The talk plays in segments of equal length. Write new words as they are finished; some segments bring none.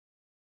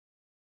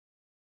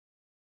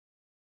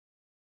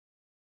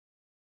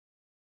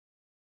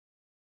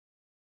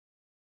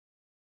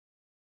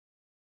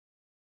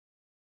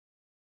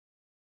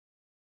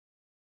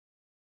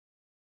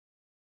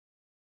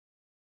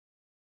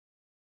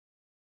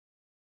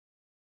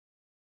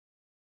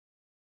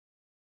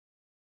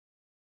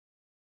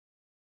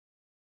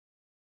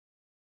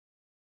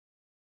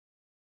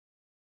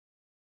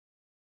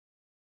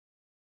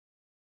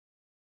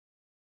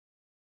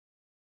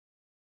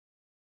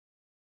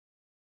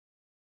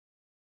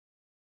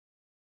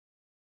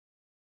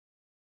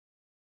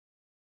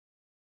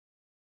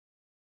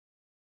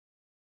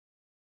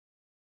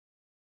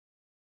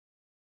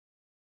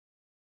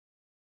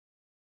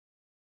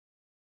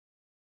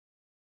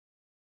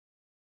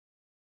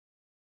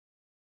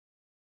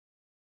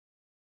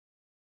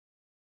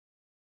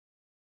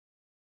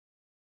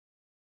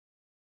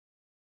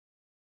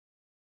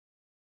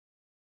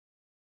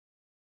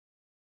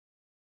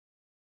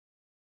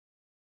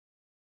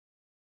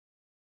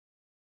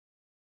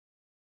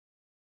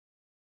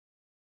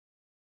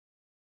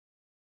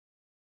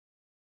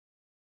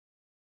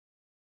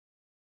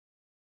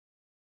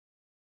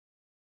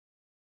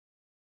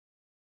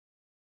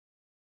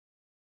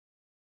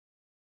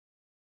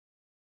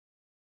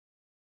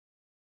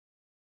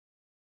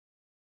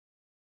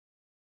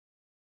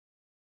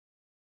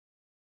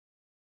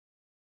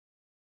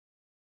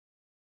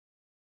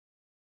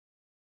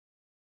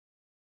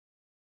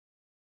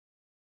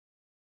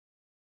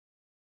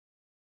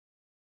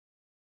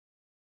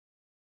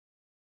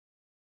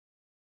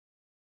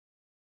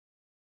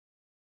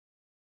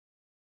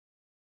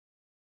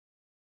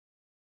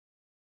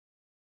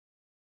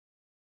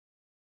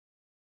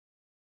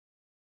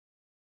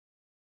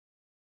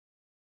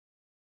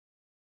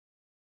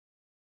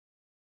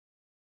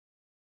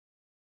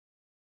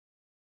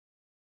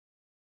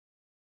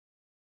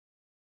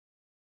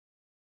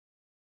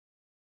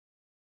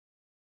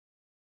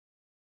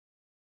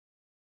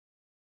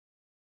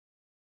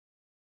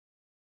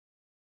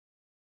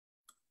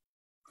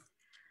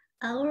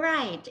All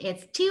right,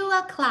 it's 2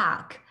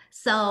 o'clock.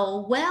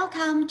 So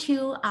welcome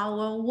to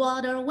our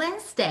Water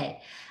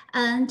Wednesday.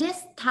 And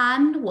this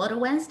time, Water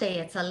Wednesday,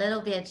 it's a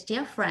little bit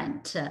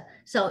different.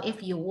 So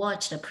if you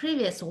watched the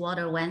previous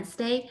Water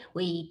Wednesday,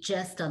 we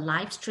just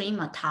live stream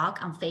a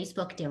talk on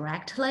Facebook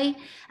directly.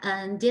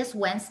 And this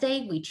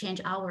Wednesday, we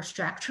change our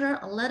structure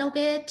a little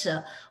bit.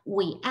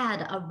 We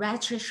add a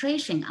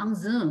registration on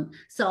Zoom.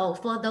 So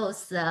for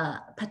those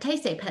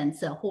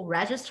participants who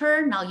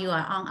register, now you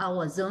are on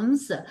our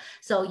Zooms.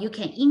 So you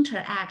can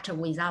interact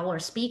with our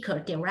speaker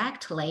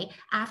directly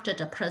after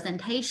the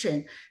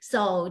presentation.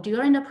 So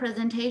during the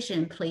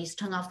presentation, please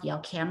turn off your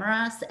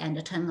cameras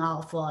and turn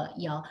off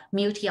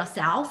mute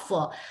yourself.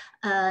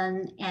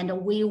 And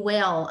we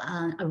will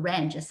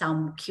arrange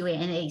some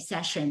Q&A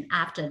session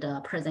after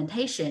the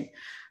presentation.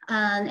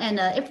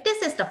 If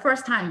this is the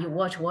first time you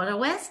watch Water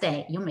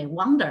Wednesday, you may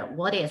wonder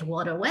what is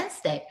Water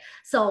Wednesday.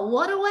 So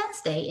Water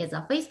Wednesday is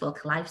a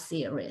Facebook live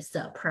series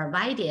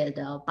provided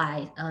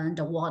by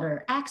the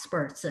water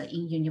experts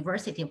in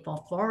University of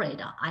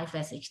Florida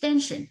IFS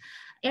Extension.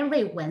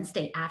 Every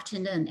Wednesday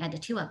afternoon at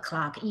 2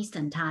 o'clock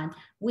Eastern Time,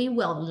 we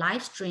will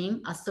live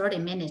stream a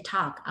 30-minute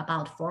talk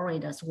about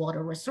Florida's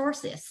water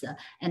resources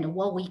and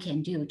what we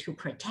can do to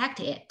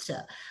protect it.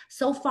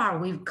 So far,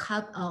 we've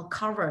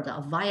covered a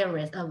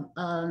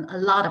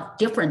lot of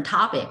different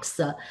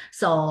topics.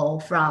 So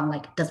from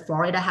like, does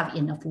Florida have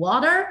enough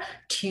water,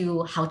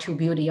 to how to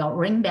build your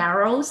rain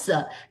barrels,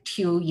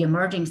 to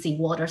emergency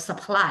water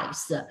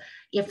supplies.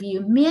 If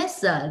you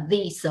miss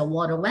these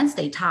Water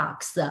Wednesday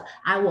talks,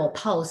 I will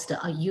post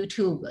a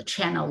YouTube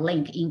channel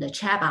link in the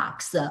chat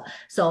box.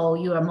 So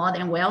you are more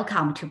than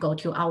welcome to go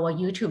to our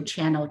YouTube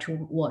channel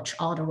to watch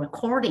all the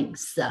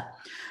recordings.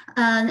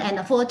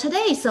 And for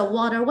today's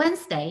Water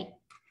Wednesday,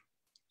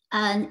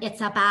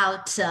 it's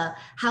about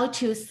how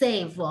to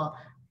save.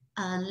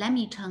 Let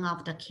me turn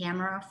off the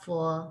camera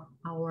for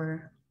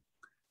our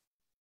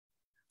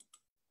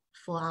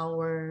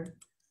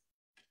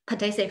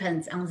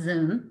participants on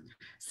Zoom.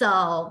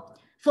 So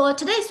for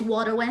today's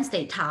Water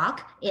Wednesday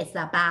talk, it's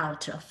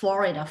about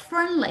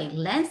Florida-friendly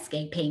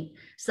landscaping.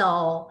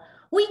 So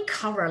we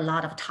cover a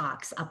lot of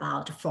talks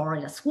about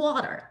Florida's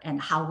water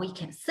and how we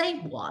can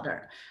save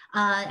water.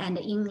 And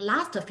in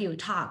last few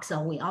talks,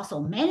 we also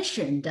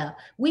mentioned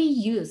we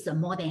use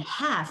more than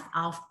half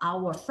of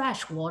our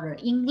fresh water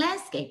in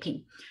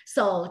landscaping.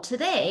 So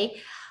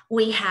today,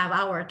 we have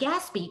our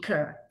guest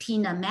speaker,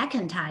 Tina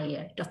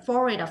McIntyre, the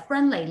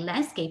Florida-friendly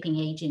landscaping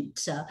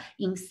agent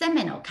in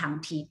Seminole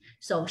County.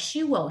 So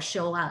she will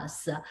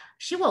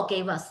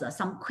give us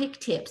some quick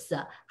tips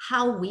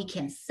how we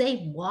can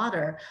save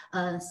water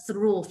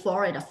through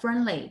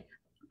Florida-friendly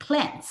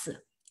plants.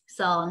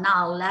 So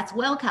now let's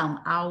welcome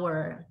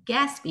our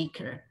guest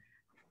speaker,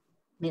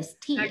 Ms.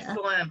 Tia.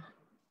 Excellent.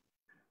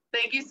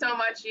 Thank you so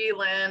much,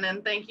 Yilin,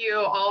 and thank you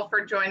all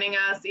for joining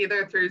us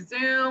either through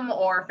Zoom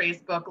or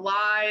Facebook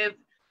Live.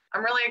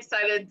 I'm really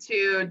excited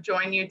to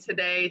join you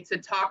today to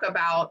talk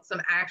about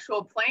some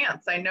actual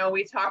plants. I know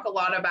we talk a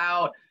lot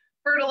about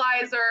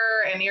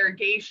fertilizer and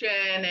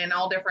irrigation and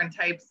all different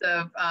types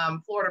of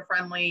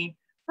Florida-friendly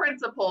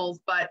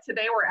principles, but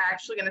today we're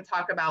actually going to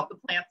talk about the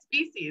plant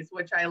species,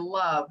 which I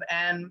love.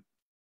 And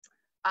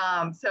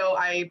so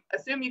I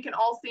assume you can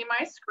all see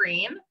my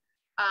screen.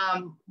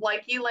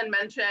 Like Yilin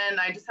mentioned,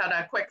 I just had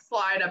a quick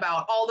slide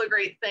about all the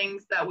great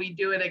things that we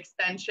do at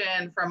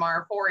Extension, from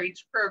our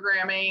 4-H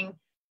programming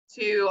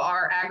to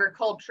our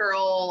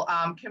agricultural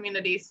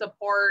community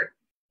support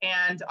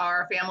and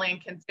our family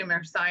and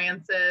consumer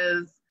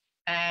sciences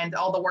and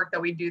all the work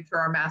that we do through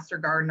our Master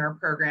Gardener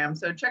program.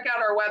 So check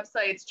out our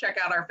websites, check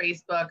out our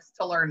Facebooks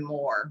to learn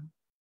more.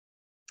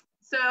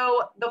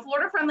 So the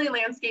Florida Friendly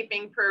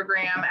Landscaping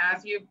Program,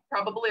 as you've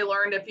probably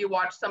learned if you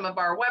watch some of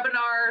our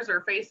webinars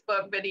or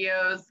Facebook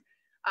videos,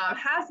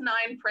 has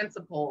 9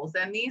 principles,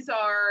 and these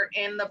are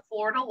in the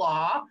Florida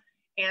law.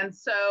 And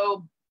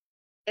so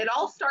it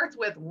all starts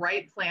with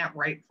right plant,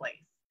 right place.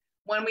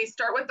 When we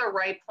start with the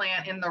right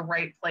plant in the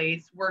right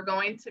place, we're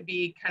going to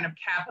be kind of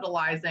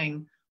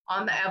capitalizing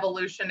on the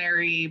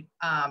evolutionary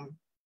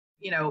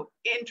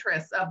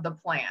interests of the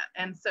plant.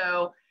 And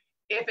so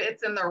if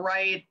it's in the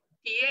right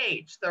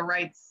pH, the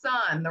right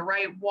sun, the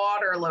right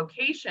water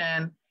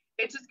location,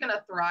 it's just going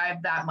to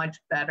thrive that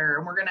much better.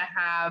 And we're going to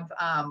have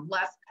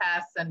less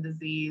pests and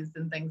disease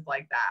and things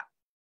like that.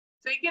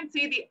 So you can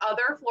see the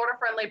other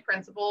Florida-friendly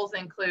principles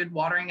include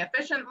watering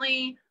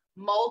efficiently,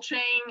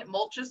 mulching.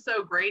 Mulch is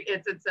so great.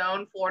 It's its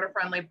own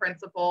Florida-friendly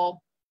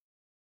principle.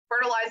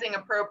 Fertilizing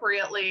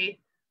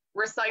appropriately,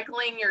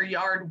 recycling your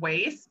yard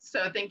waste.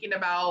 So thinking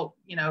about,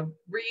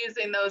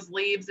 reusing those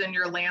leaves in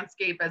your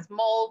landscape as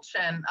mulch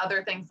and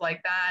other things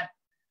like that.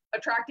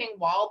 Attracting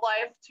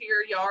wildlife to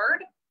your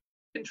yard,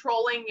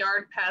 controlling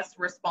yard pests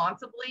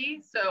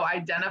responsibly. So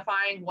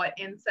identifying what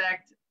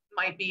insect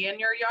might be in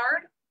your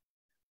yard,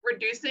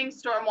 reducing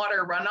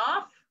stormwater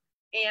runoff,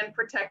 and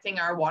protecting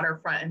our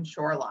waterfront and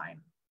shoreline.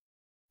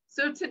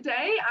 So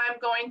today I'm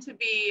going to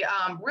be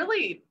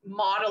really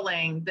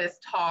modeling this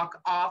talk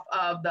off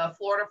of the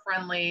Florida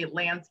Friendly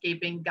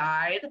Landscaping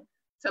Guide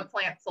to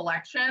Plant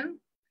Selection.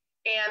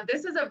 And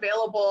this is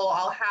available.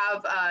 I'll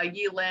have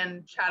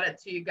Yi-Lin chat it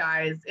to you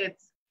guys.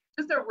 It's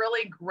just a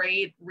really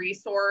great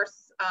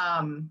resource.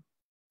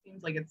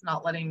 Seems like it's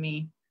not letting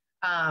me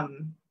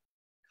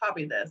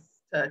copy this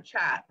to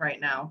chat right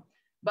now.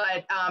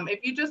 But if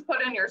you just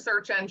put in your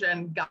search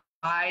engine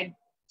guide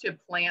to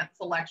plant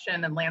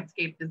selection and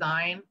landscape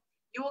design,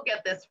 you will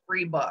get this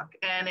free book.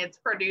 And it's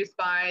produced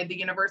by the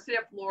University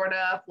of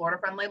Florida, Florida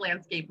Friendly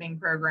Landscaping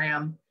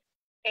Program.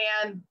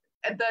 And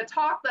the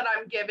talk that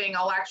I'm giving,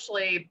 I'll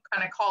actually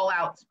kind of call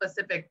out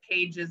specific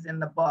pages in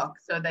the book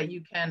so that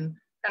you can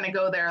kind of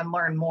go there and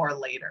learn more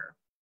later.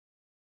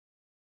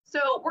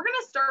 So we're going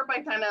to start by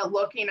kind of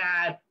looking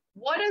at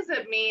what does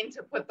it mean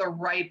to put the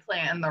right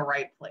plant in the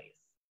right place.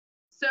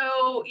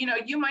 So, you know,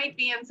 you might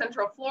be in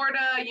Central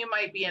Florida, you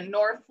might be in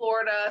North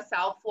Florida,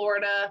 South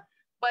Florida,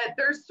 but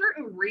there's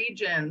certain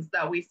regions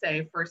that we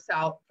say for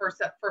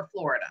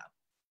Florida.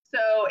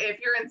 So if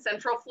you're in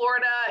Central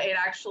Florida, it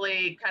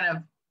actually kind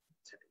of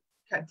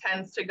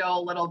tends to go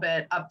a little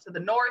bit up to the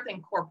north,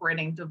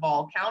 incorporating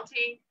Duval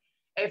County.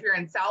 If you're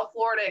in South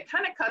Florida, it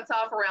kind of cuts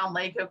off around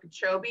Lake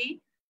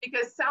Okeechobee,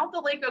 because south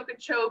of Lake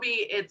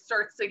Okeechobee, it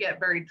starts to get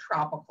very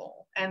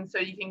tropical. And so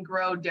you can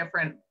grow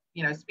different,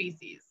 you know,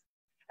 species.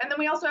 And then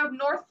we also have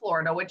North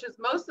Florida, which is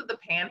most of the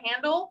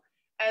panhandle.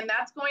 And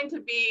that's going to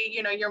be,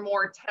 you know, your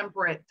more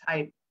temperate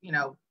type, you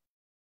know,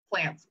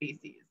 plant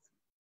species.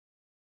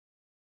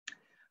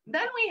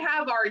 Then we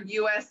have our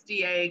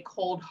USDA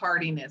cold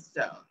hardiness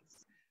zones.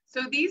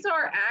 So these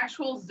are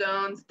actual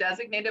zones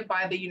designated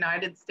by the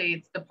United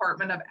States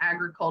Department of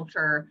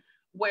Agriculture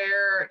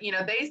where, you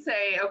know, they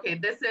say, okay,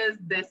 this is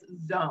this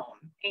zone.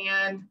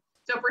 And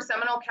so for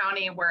Seminole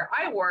County, where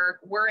I work,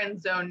 we're in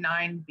zone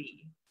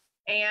 9B.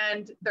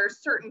 And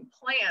there's certain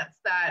plants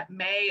that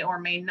may or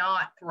may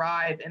not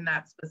thrive in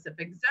that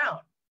specific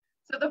zone.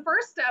 So the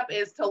first step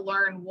is to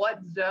learn what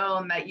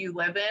zone that you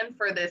live in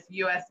for this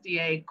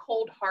USDA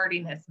cold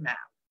hardiness map.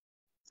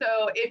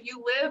 So if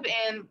you live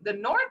in the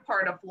north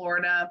part of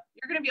Florida,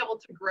 you're going to be able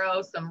to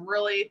grow some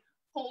really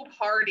cold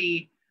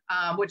hardy,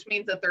 which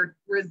means that they're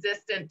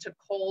resistant to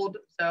cold,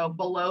 so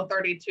below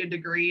 32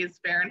 degrees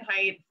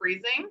Fahrenheit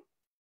freezing.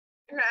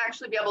 You're going to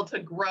actually be able to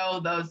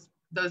grow those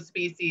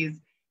species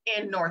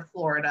in North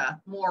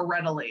Florida more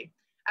readily,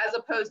 as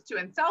opposed to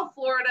in South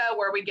Florida,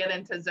 where we get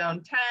into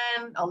zone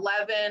 10,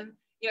 11,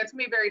 you know, it's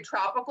gonna be very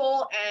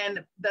tropical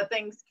and the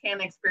things can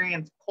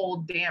experience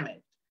cold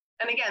damage.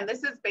 And again,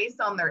 this is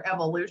based on their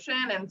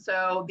evolution. And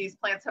so these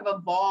plants have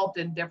evolved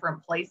in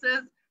different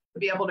places to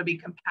be able to be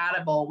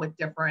compatible with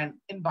different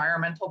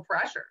environmental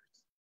pressures.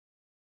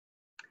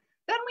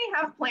 Then we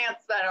have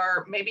plants that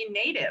are maybe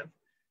native.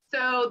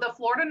 So the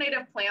Florida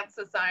Native Plant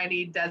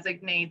Society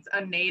designates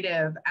a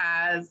native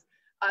as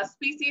a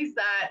species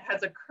that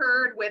has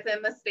occurred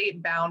within the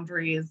state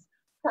boundaries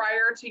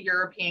prior to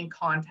European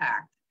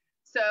contact.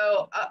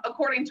 So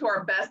according to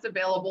our best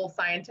available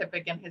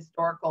scientific and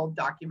historical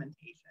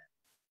documentation.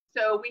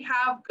 So we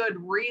have good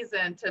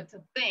reason to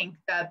think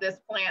that this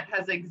plant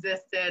has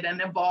existed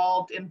and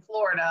evolved in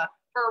Florida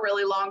for a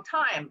really long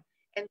time.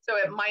 And so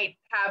it might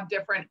have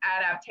different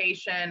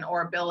adaptation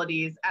or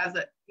abilities as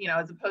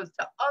opposed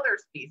to other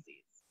species.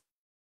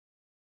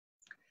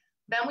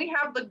 Then we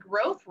have the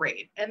growth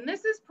rate, and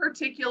this is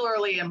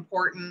particularly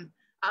important.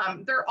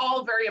 They're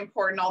all very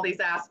important, all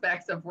these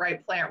aspects of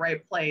right plant,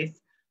 right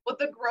place. But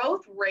the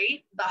growth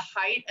rate, the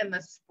height and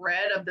the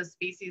spread of the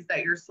species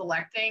that you're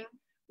selecting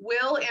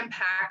will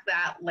impact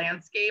that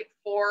landscape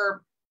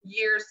for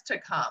years to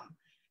come.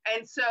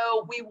 And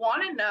so we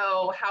want to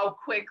know how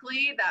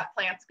quickly that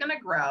plant's going to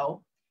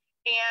grow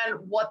and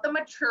what the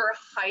mature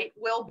height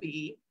will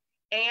be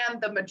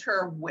and the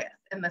mature width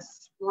and the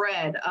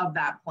spread of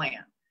that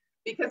plant.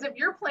 Because if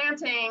you're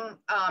planting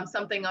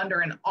something under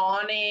an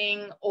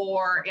awning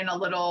or in a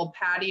little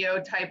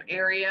patio type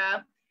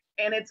area,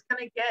 and it's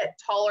going to get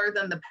taller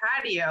than the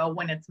patio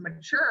when it's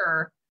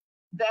mature,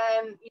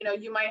 then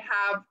you might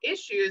have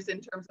issues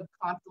in terms of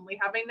constantly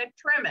having to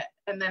trim it.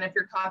 And then if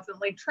you're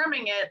constantly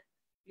trimming it,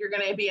 you're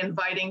going to be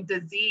inviting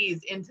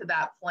disease into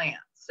that plant.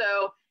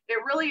 So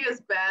it really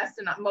is best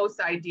and most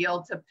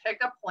ideal to pick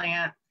a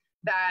plant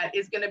that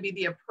is going to be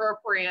the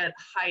appropriate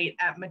height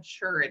at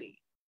maturity.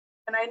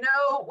 And I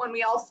know when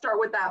we all start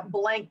with that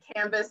blank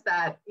canvas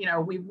that,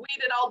 we've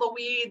weeded all the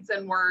weeds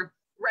and we're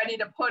ready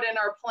to put in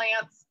our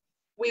plants,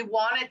 we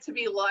want it to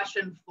be lush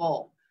and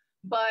full.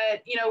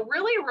 But,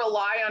 really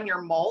rely on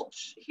your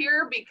mulch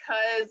here,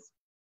 because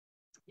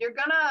you're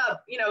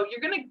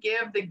gonna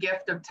give the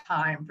gift of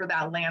time for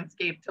that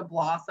landscape to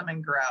blossom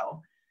and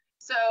grow.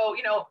 So,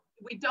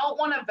 we don't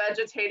want to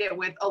vegetate it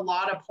with a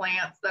lot of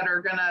plants that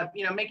are gonna,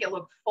 make it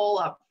look full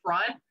up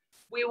front.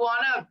 We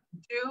want to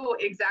do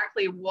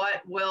exactly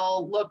what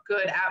will look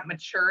good at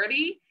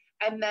maturity,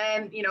 and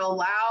then,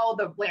 allow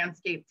the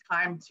landscape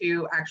time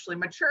to actually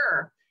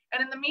mature.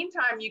 And in the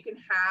meantime, you can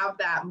have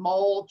that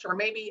mulch or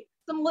maybe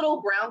some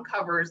little ground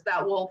covers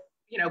that will,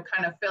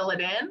 kind of fill it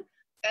in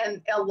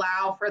and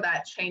allow for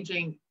that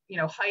changing,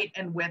 height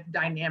and width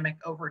dynamic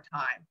over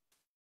time.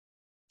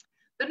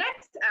 The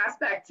next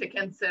aspect to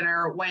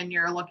consider when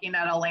you're looking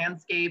at a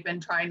landscape and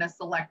trying to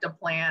select a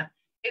plant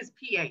is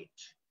pH.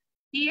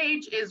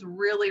 pH is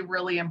really,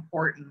 really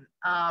important.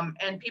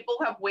 And people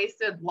have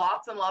wasted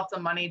lots and lots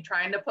of money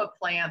trying to put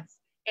plants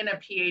in a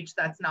pH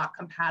that's not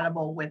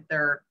compatible with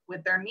their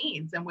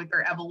needs and with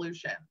their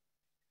evolution.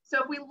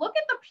 So if we look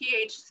at the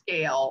pH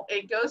scale,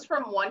 it goes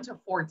from 1 to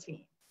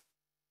 14.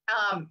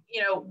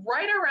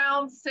 Right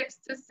around 6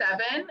 to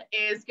 7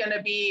 is going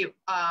to be,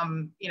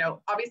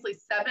 obviously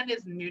 7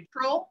 is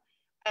neutral.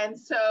 And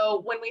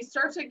so when we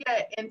start to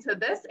get into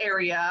this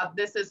area,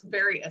 this is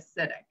very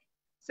acidic.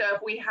 So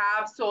if we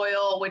have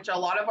soil, which a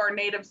lot of our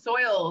native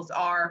soils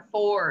are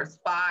 4s,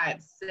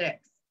 5s,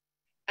 6,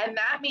 and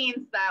that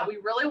means that we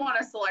really want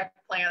to select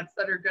plants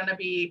that are going to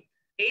be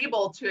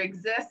able to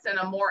exist in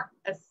a more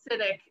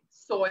acidic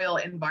soil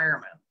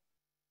environment.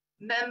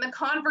 Then the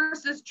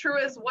converse is true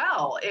as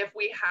well. If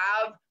we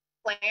have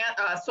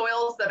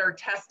soils that are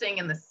testing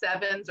in the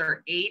 7s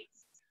or 8s,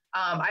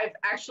 I've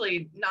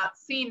actually not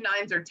seen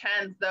 9s or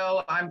 10s,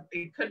 though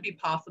it could be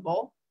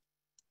possible.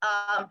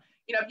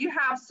 If you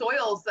have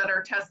soils that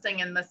are testing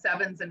in the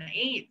 7s and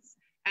 8s,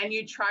 and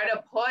you try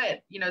to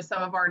put,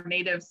 some of our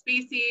native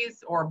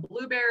species or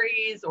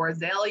blueberries or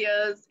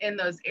azaleas in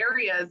those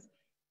areas,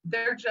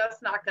 they're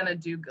just not going to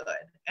do good.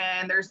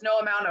 And there's no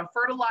amount of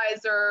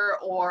fertilizer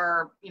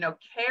or,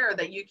 care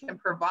that you can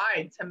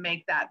provide to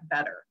make that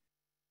better,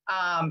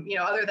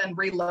 other than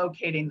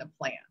relocating the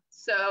plant.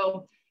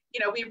 So,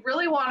 we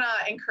really want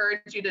to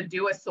encourage you to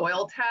do a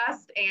soil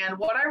test. And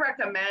what I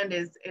recommend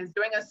is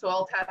doing a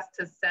soil test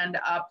to send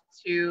up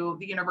to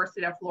the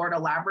University of Florida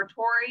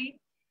laboratory,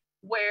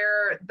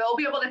 where they'll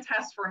be able to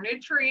test for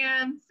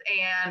nutrients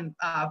and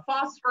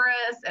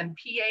phosphorus and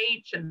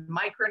pH and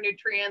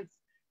micronutrients.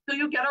 So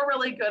you get a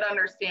really good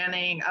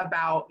understanding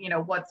about,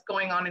 what's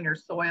going on in your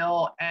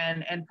soil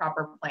and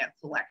proper plant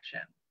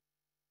selection.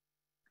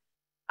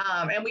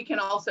 And we can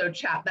also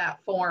chat that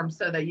form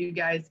so that you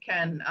guys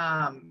can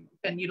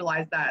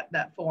utilize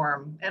that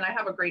form. And I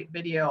have a great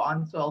video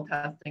on soil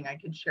testing I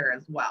could share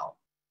as well.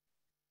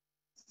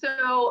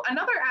 So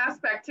another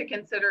aspect to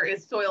consider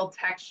is soil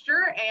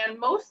texture. And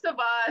most of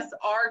us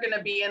are going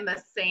to be in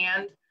the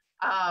sand.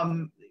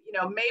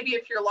 Maybe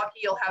if you're lucky,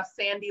 you'll have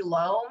sandy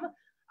loam.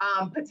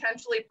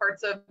 Potentially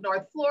parts of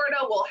North Florida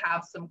will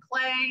have some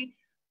clay,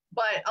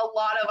 but a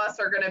lot of us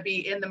are going to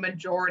be in the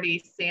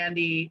majority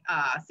sandy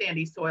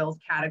soils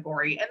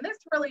category. And this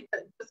really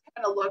just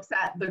kind of looks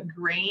at the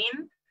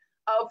grain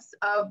of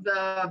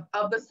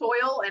the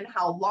soil and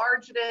how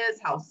large it is,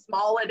 how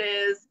small it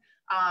is,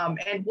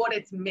 and what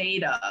it's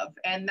made of.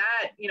 And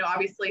that,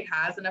 obviously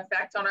has an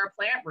effect on our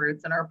plant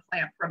roots and our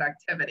plant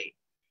productivity.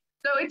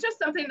 So it's just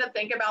something to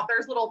think about.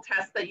 There's little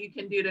tests that you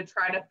can do to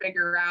try to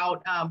figure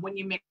out when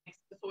you mix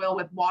the soil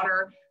with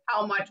water,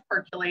 how much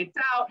percolates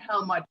out,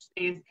 how much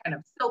stays kind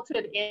of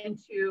silted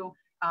into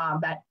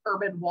that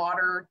turbid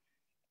water.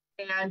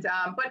 And,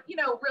 but,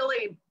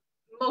 really,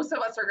 most of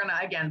us are going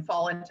to, again,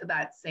 fall into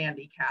that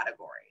sandy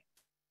category.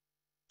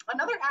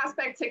 Another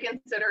aspect to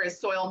consider is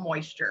soil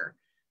moisture.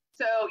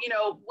 So,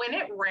 when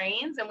it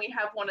rains and we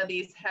have one of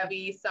these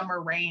heavy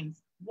summer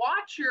rains,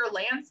 watch your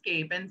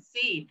landscape and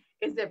see,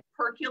 is it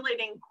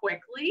percolating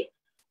quickly,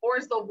 or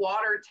is the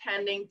water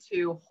tending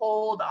to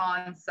hold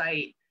on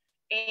site?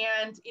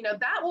 And,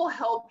 that will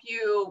help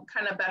you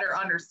kind of better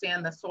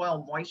understand the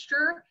soil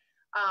moisture.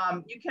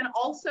 You can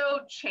also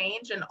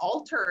change and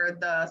alter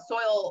the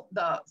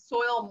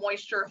soil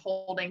moisture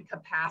holding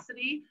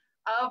capacity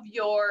of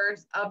your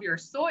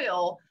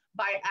soil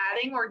by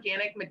adding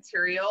organic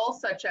material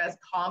such as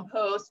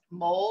compost,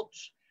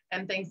 mulch,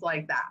 and things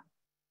like that.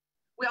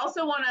 We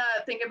also want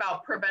to think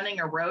about preventing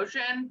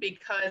erosion,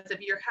 because if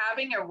you're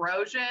having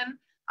erosion,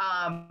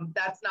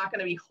 that's not going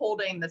to be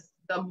holding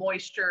the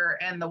moisture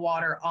and the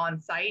water on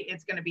site.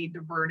 It's going to be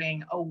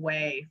diverting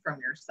away from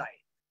your site.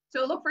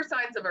 So look for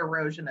signs of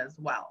erosion as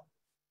well.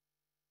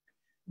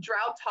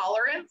 Drought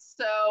tolerance.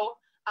 So,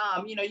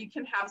 you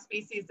can have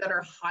species that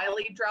are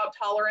highly drought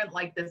tolerant,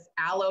 like this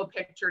aloe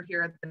pictured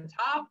here at the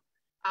top.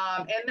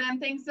 And then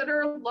things that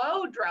are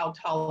low drought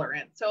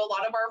tolerant. So a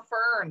lot of our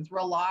ferns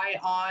rely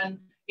on,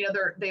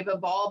 they've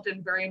evolved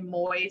in very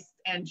moist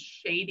and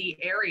shady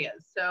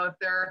areas. So if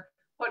they're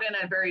put in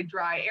a very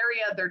dry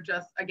area, they're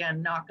just,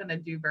 again, not going to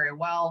do very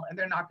well, and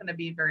they're not going to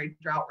be very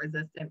drought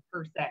resistant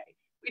per se.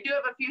 We do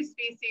have a few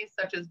species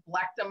such as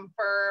Blectum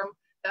fern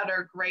that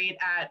are great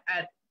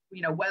at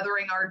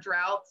weathering our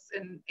droughts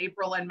in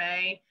April and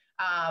May.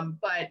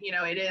 But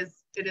it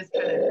is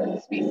kind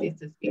of species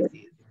to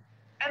species.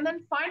 And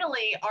then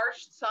finally, our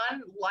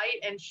sun, light,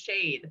 and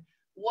shade.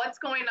 What's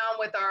going on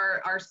with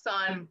our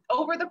sun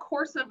over the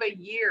course of a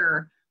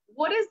year?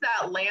 What is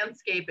that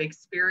landscape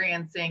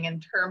experiencing in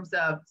terms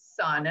of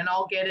sun? And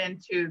I'll get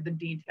into the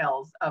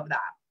details of that.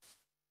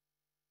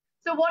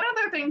 So one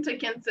other thing to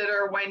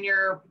consider when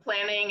you're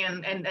planning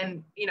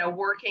and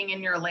working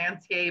in your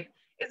landscape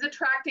is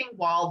attracting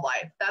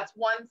wildlife. That's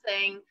one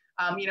thing,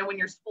 when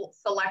you're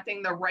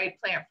selecting the right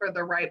plant for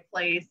the right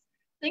place.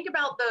 Think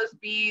about those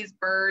bees,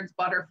 birds,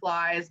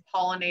 butterflies,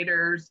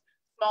 pollinators,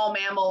 small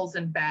mammals,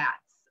 and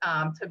bats.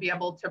 to be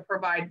able to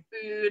provide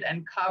food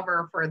and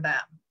cover for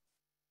them.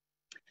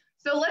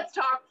 So let's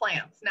talk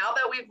plants. Now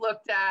that we've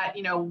looked at,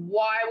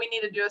 why we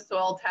need to do a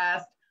soil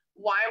test,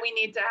 why we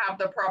need to have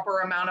the proper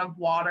amount of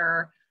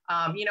water,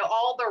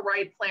 all the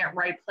right plant,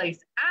 right place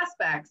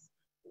aspects,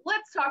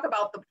 let's talk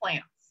about the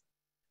plants.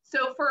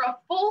 So for a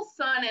full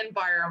sun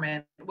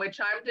environment, which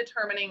I'm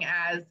determining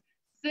as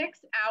 6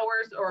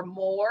 hours or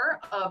more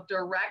of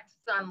direct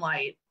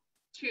sunlight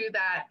to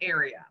that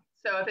area.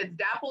 So if it's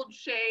dappled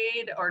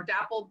shade or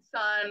dappled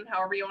sun,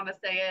 however you want to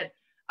say it,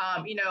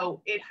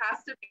 it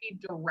has to be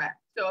direct.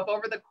 So if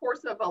over the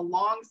course of a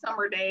long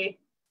summer day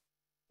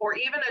or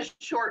even a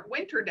short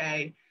winter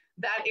day,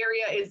 that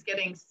area is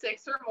getting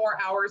 6 or more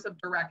hours of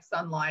direct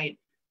sunlight,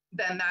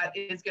 then that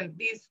is going to,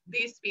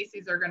 these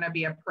species are going to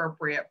be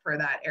appropriate for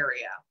that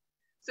area.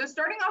 So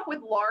starting off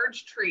with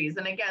large trees,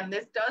 and again,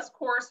 this does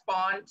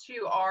correspond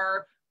to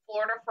our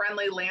Florida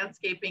Friendly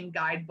Landscaping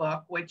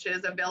Guidebook, which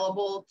is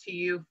available to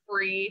you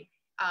free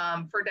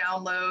for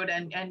download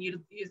and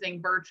using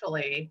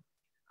virtually.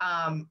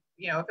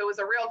 If it was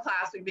a real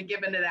class, we'd be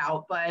giving it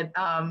out, but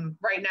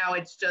right now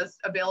it's just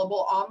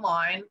available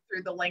online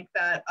through the link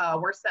that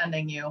we're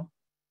sending you.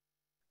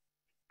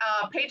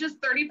 Pages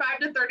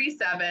 35 to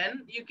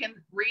 37, you can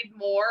read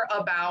more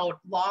about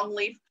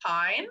longleaf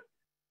pine,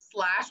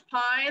 slash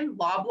pine,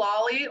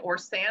 loblolly, or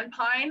sand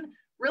pine.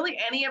 Really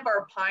any of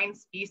our pine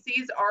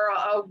species are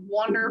a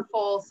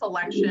wonderful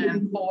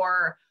selection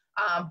for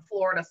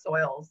Florida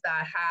soils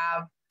that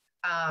have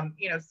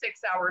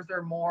 6 hours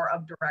or more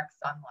of direct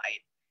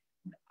sunlight.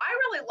 I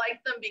really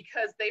like them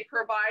because they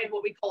provide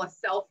what we call a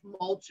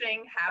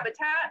self-mulching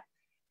habitat.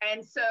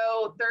 And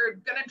so they're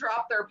going to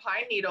drop their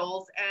pine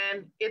needles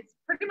and it's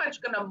pretty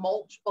much going to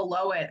mulch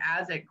below it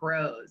as it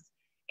grows.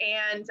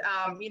 And,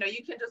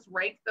 you can just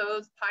rake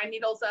those pine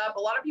needles up. A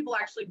lot of people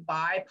actually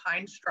buy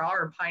pine straw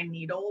or pine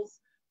needles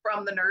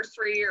from the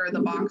nursery or the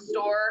box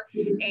store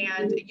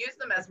and use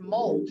them as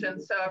mulch.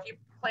 And so if you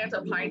plant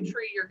a pine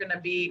tree, you're going to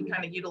be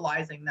kind of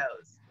utilizing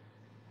those.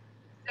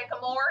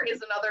 Sycamore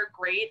is another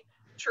great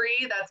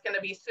tree that's going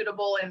to be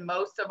suitable in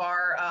most of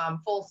our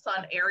full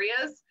sun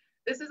areas.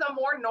 This is a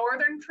more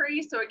northern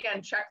tree. So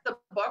again, check the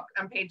book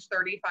on page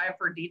 35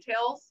 for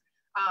details.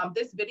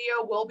 This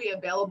video will be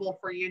available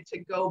for you to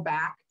go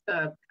back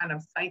to kind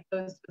of cite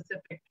those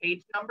specific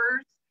page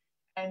numbers.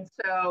 And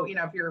so,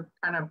 if you're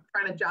kind of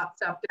trying to jot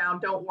stuff down,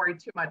 don't worry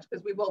too much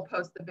because we will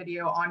post the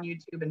video on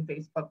YouTube and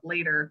Facebook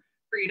later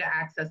for you to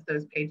access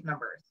those page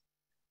numbers.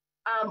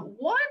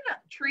 One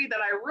tree that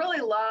I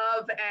really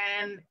love,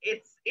 and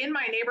it's in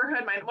my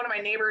neighborhood, one of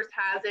my neighbors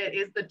has it,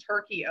 is the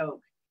turkey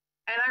oak.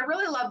 And I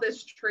really love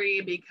this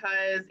tree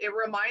because it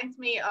reminds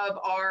me of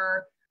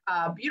our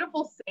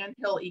beautiful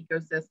sandhill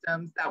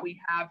ecosystems that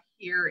we have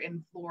here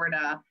in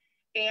Florida.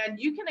 And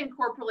you can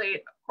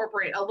incorporate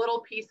a little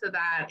piece of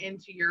that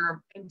into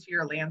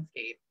your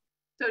landscape.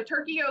 So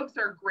turkey oaks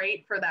are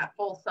great for that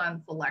full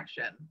sun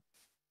selection.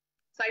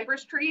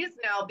 Cypress trees,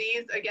 now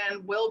these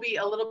again will be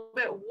a little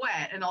bit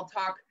wet, and I'll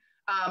talk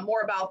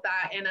more about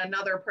that in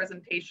another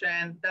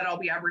presentation that I'll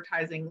be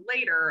advertising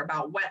later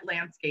about wet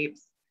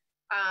landscapes.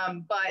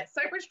 But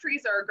cypress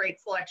trees are a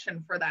great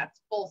selection for that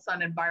full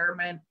sun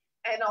environment.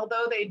 And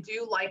although they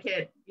do like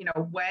it,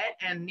 wet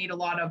and need a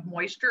lot of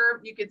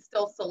moisture, you could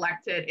still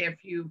select it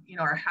if you,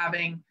 are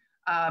having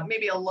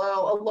maybe a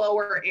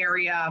lower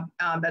area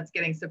that's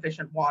getting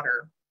sufficient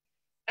water.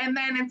 And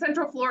then in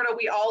Central Florida,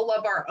 we all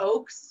love our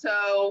oaks.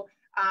 So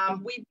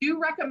we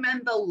do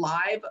recommend the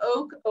live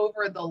oak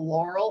over the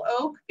laurel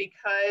oak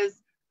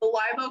because the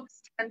live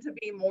oaks tend to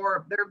be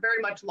they're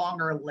very much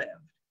longer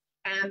lived.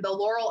 And the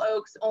laurel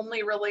oaks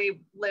only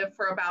really live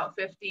for about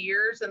 50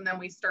 years, and then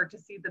we start to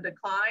see the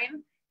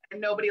decline. And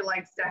nobody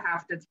likes to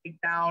have to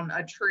take down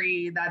a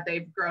tree that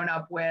they've grown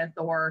up with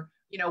or,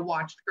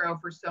 watched grow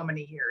for so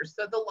many years.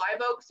 So the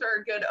live oaks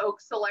are a good oak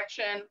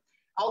selection.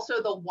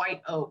 Also the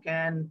white oak,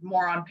 and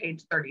more on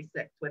page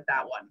 36 with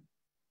that one.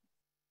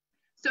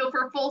 So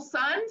for full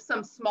sun,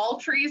 some small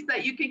trees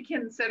that you can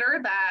consider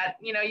that,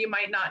 you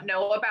might not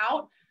know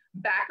about.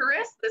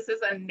 Baccharis, this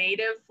is a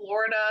native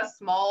Florida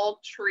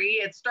small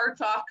tree. It starts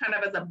off kind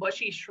of as a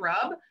bushy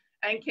shrub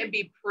and can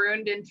be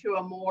pruned into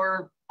a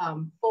more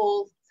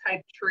full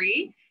type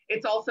tree.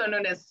 It's also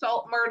known as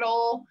salt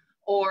myrtle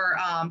or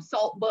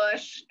salt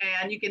bush.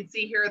 And you can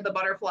see here the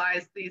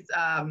butterflies, these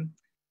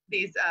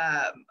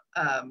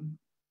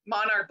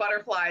monarch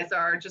butterflies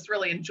are just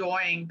really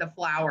enjoying the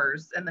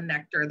flowers and the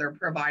nectar they're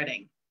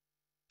providing.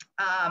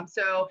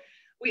 So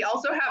we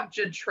also have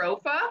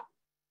jatropha,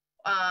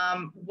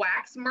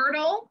 wax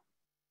myrtle,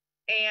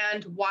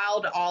 and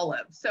wild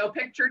olive. So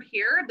pictured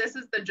here, this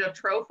is the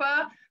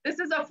jatropha. This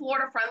is a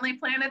Florida friendly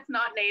plant. It's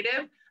not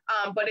native,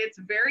 but it's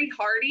very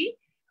hardy.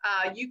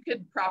 You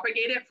could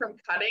propagate it from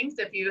cuttings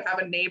if you have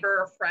a neighbor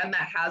or friend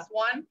that has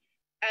one.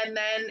 And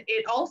then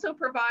it also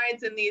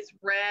provides in these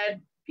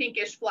red,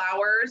 pinkish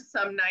flowers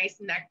some nice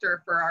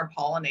nectar for our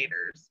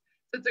pollinators.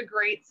 So it's a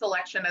great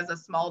selection as a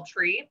small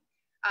tree.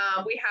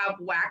 We have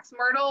wax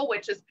myrtle,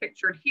 which is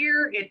pictured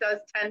here. It does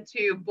tend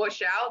to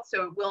bush out,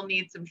 so it will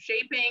need some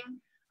shaping.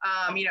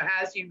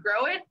 as you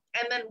grow it.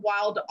 And then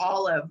wild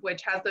olive,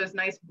 which has those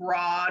nice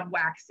broad,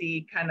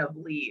 waxy kind of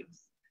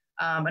leaves.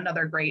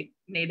 Another great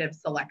native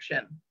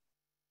selection.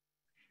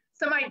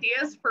 Some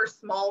ideas for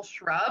small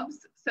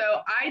shrubs.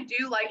 So I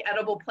do like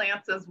edible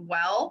plants as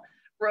well.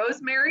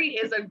 Rosemary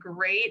is a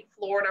great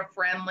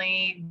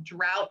Florida-friendly,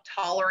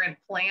 drought-tolerant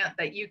plant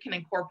that you can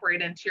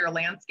incorporate into your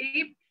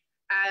landscape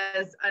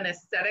as an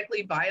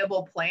aesthetically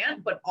viable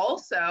plant, but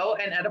also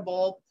an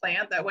edible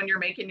plant that when you're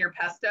making your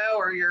pesto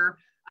or your,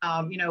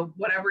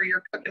 whatever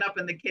you're cooking up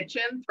in the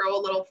kitchen, throw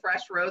a little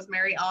fresh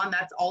rosemary on.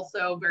 That's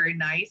also very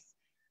nice.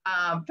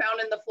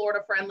 Found in the Florida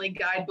Friendly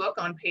Guidebook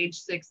on page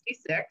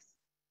 66.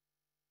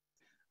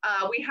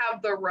 We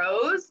have the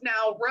rose.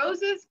 Now,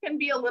 roses can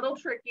be a little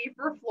tricky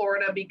for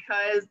Florida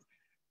because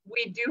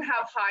we do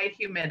have high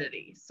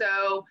humidity.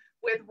 So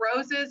with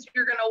roses,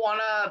 you're going to want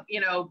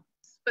to,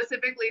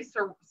 specifically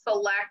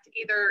select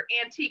either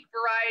antique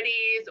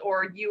varieties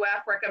or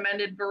UF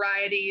recommended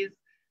varieties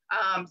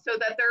so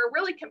that they're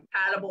really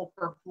compatible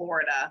for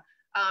Florida.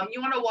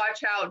 You want to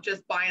watch out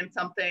just buying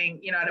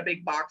something, at a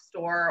big box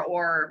store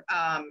or,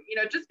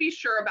 just be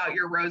sure about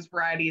your rose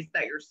varieties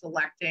that you're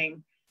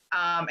selecting.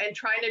 And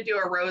trying to do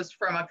a rose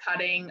from a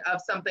cutting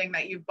of something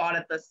that you've bought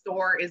at the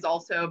store is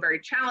also very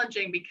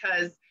challenging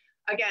because,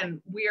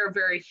 again, we are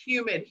very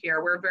humid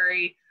here. We're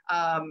very,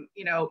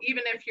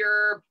 even if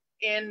you're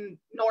in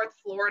North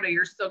Florida,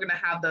 you're still going to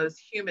have those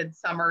humid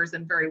summers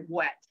and very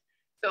wet.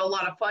 So a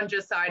lot of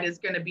fungicide is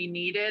going to be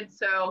needed.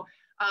 So,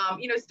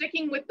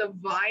 sticking with the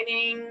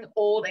vining,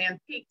 old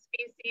antique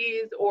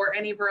species or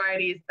any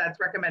varieties that's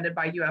recommended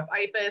by UF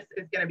IPIS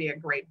is going to be a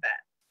great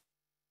bet.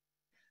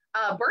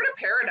 Bird of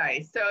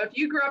paradise. So if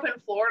you grew up in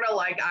Florida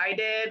like I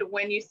did,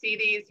 when you see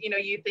these,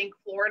 you think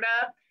Florida,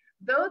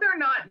 though they're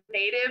not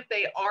native,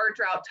 they are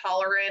drought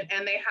tolerant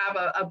and they have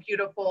a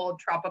beautiful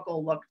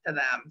tropical look to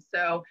them.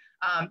 So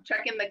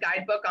check in the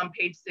guidebook on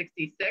page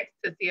 66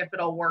 to see if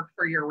it'll work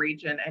for your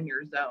region and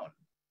your zone.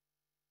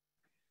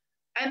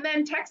 And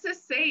then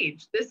Texas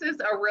sage. This is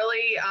a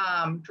really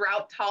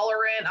drought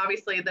tolerant,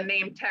 obviously the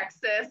name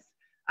Texas,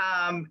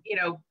 kind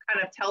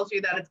of tells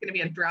you that it's going to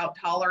be a drought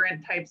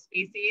tolerant type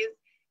species.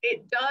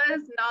 It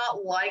does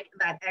not like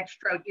that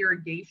extra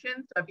irrigation.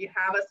 So if you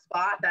have a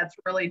spot that's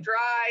really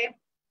dry,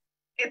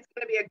 it's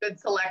going to be a good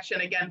selection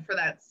again for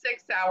that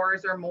 6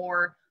 hours or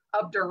more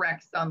of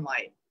direct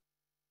sunlight.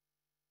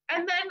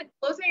 And then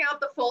closing out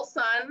the full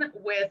sun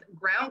with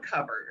ground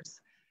covers.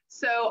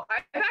 So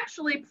I've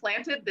actually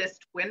planted this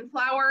twin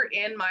flower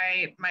in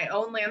my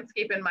own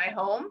landscape in my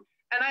home,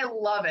 and I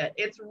love it.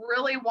 It's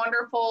really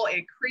wonderful.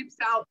 It creeps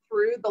out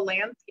through the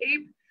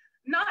landscape.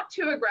 Not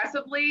too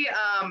aggressively,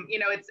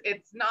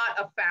 it's not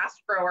a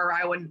fast grower,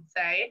 I wouldn't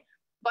say,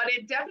 but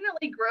it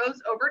definitely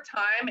grows over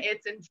time.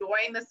 It's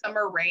enjoying the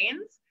summer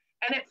rains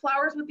and it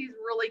flowers with these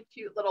really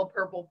cute little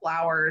purple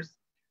flowers,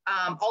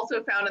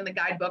 also found in the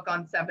guidebook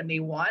on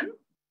 71.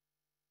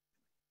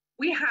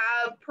 We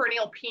have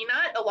perennial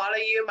peanut. A lot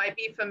of you might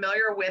be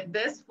familiar with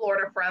this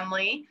Florida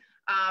friendly.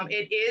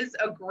 It is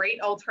a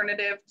great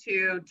alternative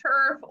to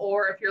turf,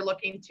 or if you're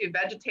looking to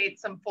vegetate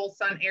some full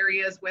sun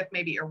areas with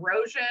maybe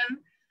erosion.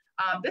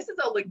 This is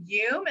a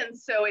legume, and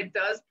so it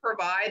does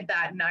provide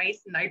that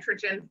nice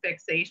nitrogen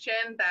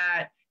fixation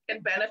that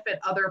can benefit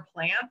other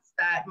plants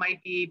that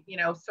might be,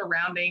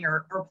 surrounding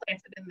or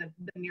planted in the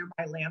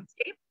nearby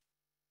landscape.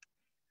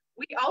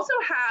 We also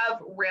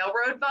have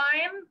railroad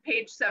vine,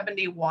 page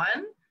 71.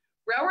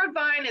 Railroad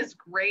vine is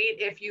great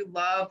if you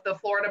love the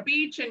Florida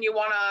beach and you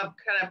want to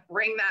kind of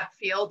bring that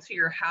feel to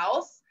your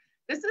house.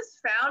 This is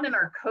found in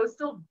our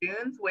coastal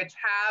dunes, which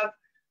have,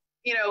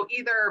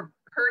 either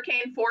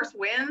hurricane force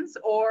winds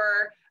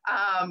or,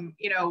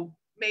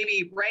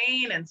 maybe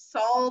rain and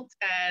salt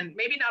and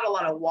maybe not a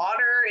lot of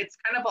water. It's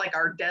kind of like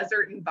our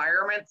desert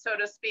environment, so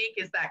to speak,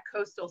 is that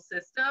coastal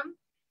system.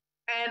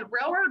 And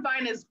railroad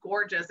vine is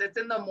gorgeous. It's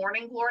in the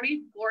morning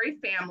glory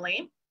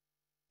family.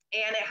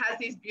 And it has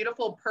these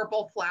beautiful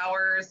purple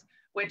flowers,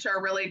 which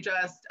are really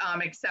just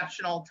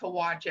exceptional to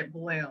watch it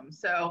bloom.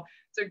 So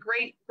it's a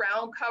great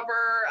ground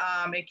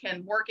cover. It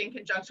can work in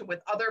conjunction with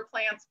other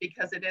plants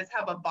because it does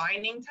have a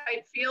vining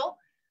type feel.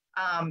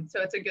 So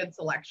it's a good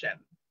selection.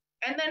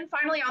 And then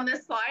finally on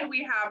this slide,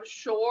 we have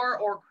shore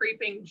or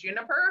creeping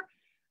juniper.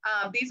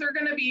 These are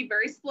going to be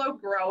very slow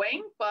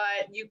growing,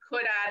 but you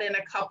could add in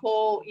a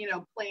couple,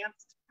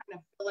 plants to kind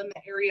of fill in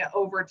the area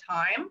over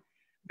time.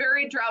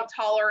 Very drought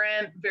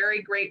tolerant,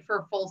 very great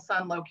for full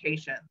sun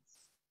locations.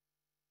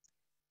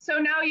 So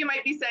now you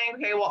might be saying,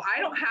 okay, well, I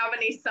don't have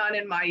any sun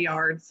in my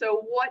yard.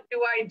 So what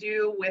do I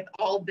do with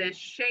all this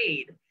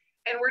shade?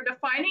 And we're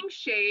defining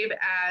shade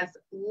as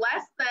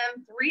less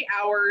than 3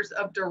 hours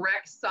of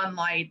direct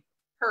sunlight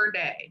per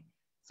day.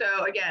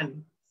 So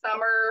again,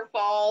 summer,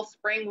 fall,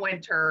 spring,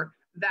 winter,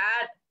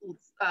 that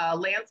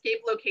landscape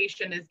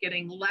location is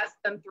getting less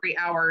than 3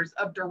 hours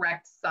of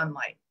direct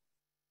sunlight.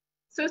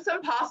 So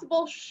some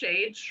possible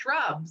shade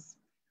shrubs.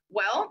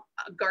 Well,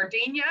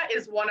 gardenia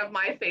is one of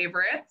my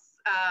favorites.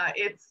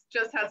 It's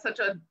just has such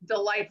a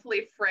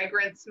delightfully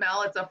fragrant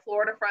smell. It's a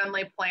Florida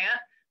friendly plant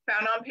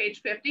found on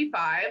page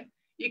 55.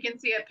 You can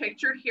see it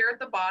pictured here at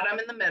the bottom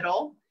in the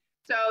middle.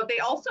 So they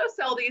also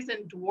sell these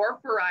in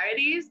dwarf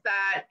varieties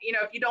that, you know,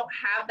 if you don't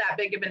have that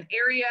big of an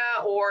area,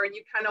 or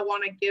you kind of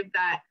want to give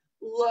that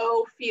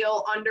low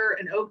feel under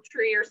an oak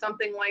tree or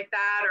something like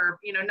that, or,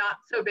 you know, not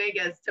so big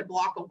as to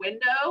block a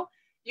window,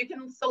 you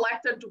can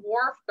select a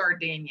dwarf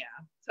gardenia.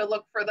 So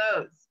look for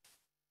those.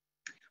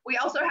 We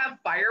also have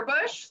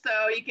firebush.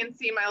 So you can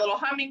see my little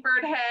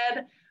hummingbird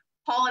head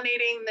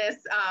pollinating this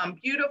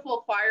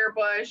beautiful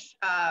firebush,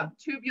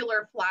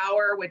 tubular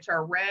flower, which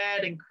are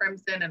red and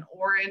crimson and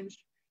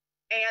orange.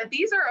 And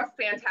these are a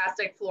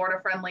fantastic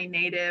Florida-friendly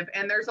native,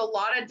 and there's a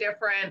lot of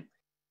different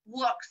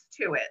looks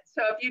to it.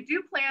 So if you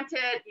do plant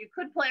it, you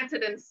could plant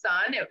it in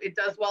sun. It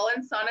does well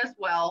in sun as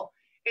well.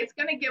 It's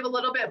going to give a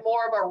little bit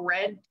more of a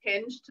red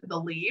tinge to the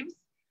leaves.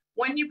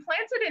 When you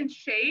plant it in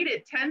shade,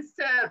 it tends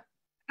to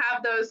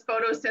have those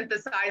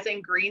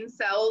photosynthesizing green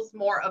cells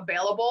more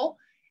available,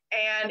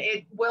 and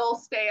it will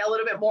stay a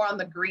little bit more on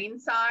the green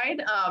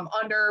side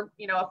under,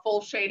 you know, a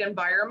full shade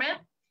environment.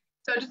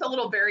 So just a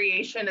little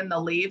variation in the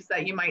leaves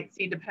that you might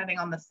see depending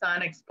on the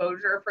sun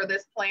exposure for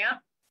this plant.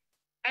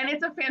 And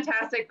it's a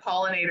fantastic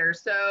pollinator.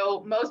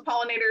 So most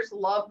pollinators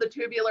love the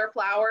tubular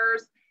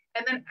flowers.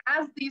 And then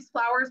as these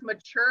flowers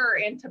mature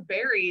into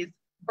berries,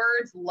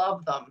 birds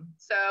love them.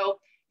 So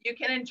you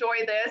can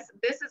enjoy this.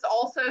 This is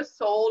also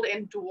sold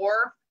in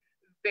dwarf,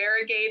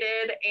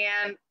 variegated,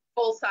 and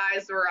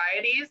full-size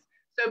varieties.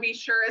 So be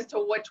sure as to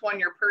which one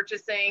you're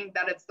purchasing,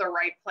 that it's the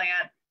right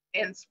plant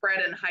in spread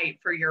and height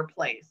for your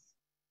place.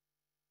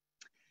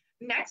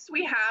 Next,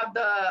 we have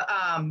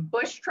the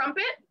bush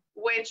trumpet,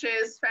 which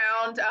is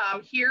found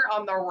here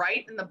on the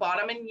right in the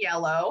bottom in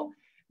yellow.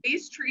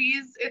 These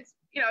trees, it's,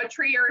 you know, a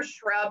tree or a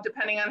shrub,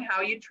 depending on how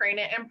you train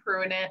it and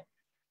prune it,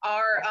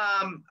 are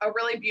a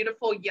really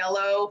beautiful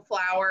yellow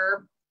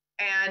flower.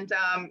 And,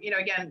 you know,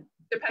 again,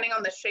 depending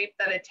on the shape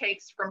that it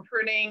takes from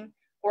pruning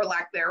or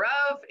lack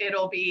thereof,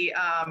 it'll be,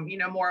 you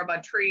know, more of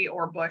a tree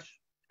or bush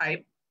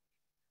type.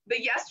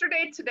 The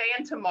yesterday, today,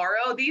 and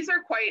tomorrow, these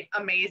are quite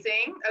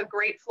amazing. A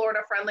great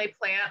Florida-friendly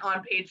plant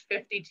on page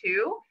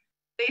 52.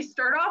 They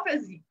start off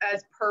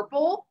as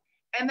purple,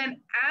 and then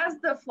as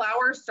the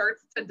flower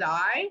starts to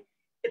die,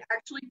 it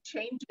actually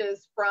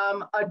changes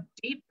from a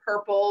deep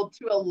purple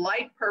to a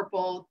light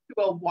purple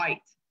to a white.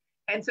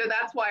 And so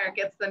that's why it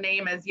gets the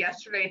name as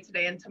yesterday,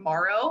 today, and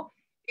tomorrow.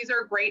 These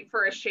are great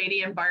for a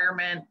shady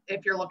environment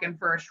if you're looking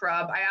for a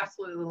shrub. I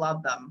absolutely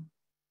love them.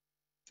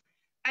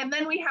 And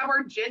then we have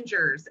our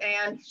gingers,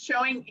 and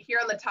showing here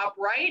on the top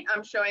right,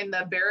 I'm showing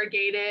the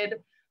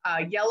variegated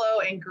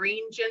yellow and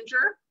green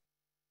ginger.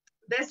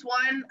 This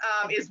one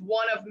is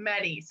one of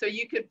many. So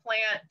you could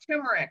plant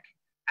turmeric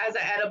as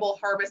an edible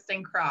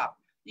harvesting crop.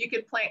 You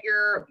could plant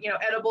your, you know,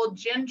 edible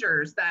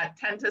gingers that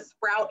tend to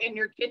sprout in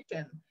your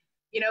kitchen.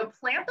 You know,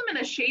 plant them in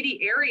a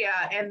shady area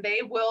and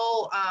they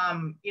will,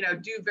 you know,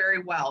 do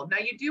very well. Now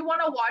you do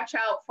want to watch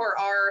out for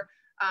our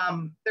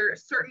there are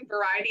certain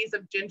varieties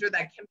of ginger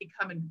that can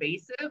become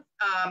invasive.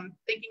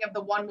 Thinking of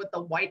the one with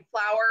the white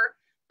flower,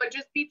 but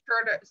just be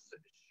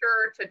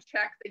sure to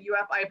check the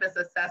UF IFAS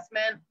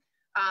assessment,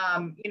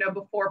 you know,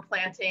 before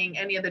planting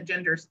any of the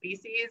ginger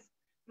species.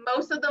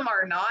 Most of them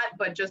are not,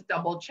 but just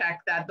double check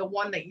that the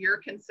one that you're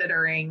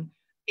considering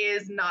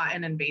is not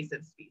an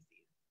invasive species.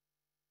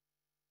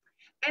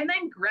 And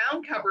then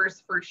ground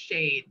covers for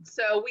shade.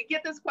 So we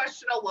get this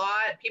question a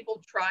lot,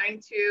 people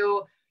trying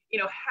to, you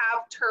know,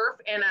 have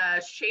turf in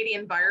a shady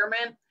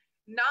environment.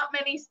 Not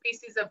many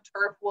species of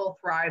turf will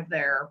thrive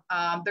there.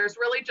 There's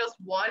really just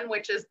one,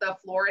 which is the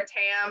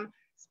Floratam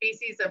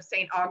species of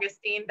St.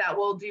 Augustine, that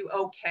will do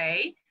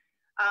okay.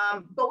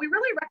 But we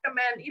really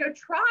recommend, you know,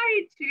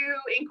 try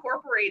to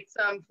incorporate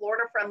some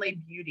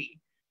Florida-friendly beauty.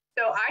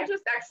 So I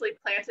just actually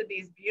planted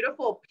these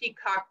beautiful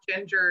peacock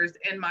gingers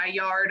in my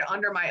yard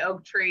under my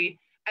oak tree,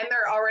 and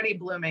they're already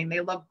blooming. They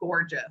look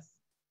gorgeous.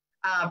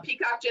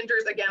 Peacock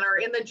gingers, again, are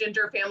in the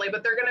ginger family,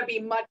 but they're going to be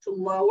much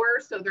lower.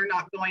 So they're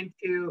not going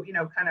to, you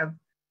know, kind of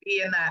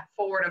be in that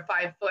 4 to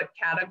 5 foot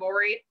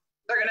category.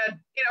 They're going to,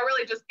 you know,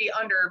 really just be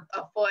under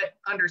a foot,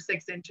 under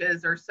 6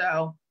 inches or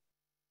so.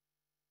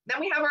 Then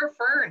we have our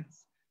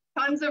ferns,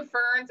 tons of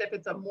ferns. If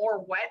it's a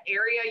more wet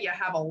area, you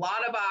have a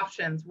lot of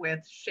options with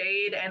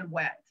shade and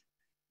wet.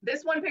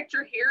 This one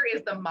picture here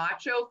is the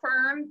macho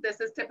fern.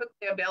 This is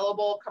typically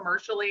available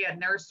commercially at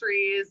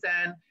nurseries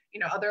and, you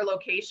know, other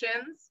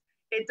locations.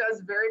 It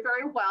does very,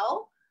 very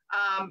well.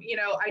 You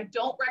know, I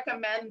don't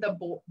recommend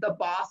the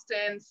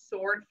Boston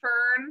sword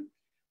fern,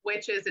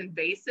 which is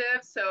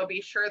invasive. So be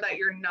sure that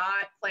you're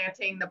not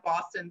planting the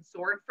Boston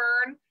sword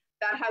fern.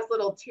 That has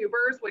little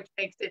tubers, which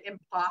makes it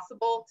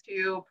impossible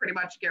to pretty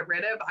much get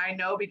rid of. I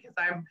know, because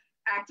I'm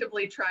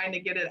actively trying to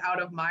get it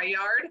out of my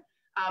yard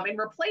and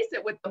replace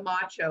it with the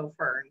macho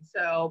fern.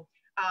 So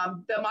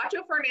the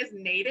macho fern is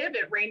native.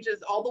 It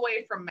ranges all the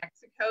way from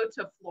Mexico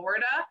to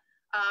Florida.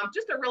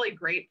 Just a really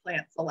great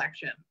plant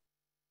selection.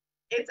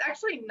 It's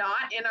actually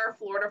not in our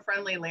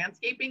Florida-friendly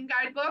landscaping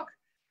guidebook,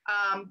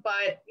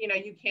 but you know,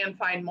 you can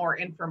find more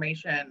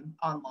information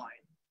online.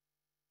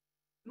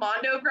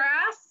 Mondo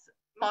grass.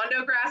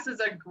 Mondo grass is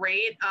a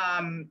great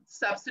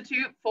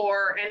substitute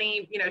for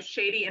any,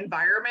 shady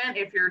environment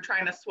if you're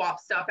trying to swap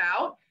stuff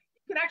out.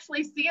 You can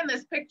actually see in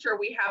this picture,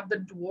 we have the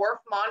dwarf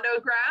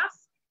Mondo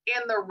grass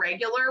and the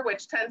regular,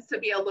 which tends to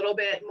be a little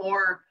bit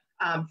more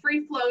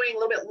free flowing, a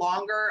little bit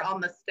longer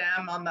on the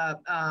stem, on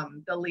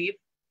the leaf.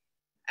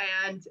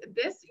 And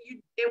this,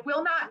 it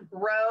will not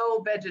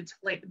grow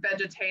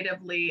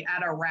vegetatively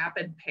at a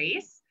rapid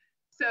pace.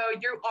 So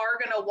you are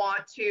going to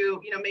want to,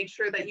 make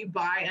sure that you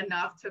buy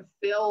enough to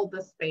fill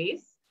the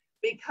space,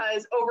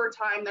 because over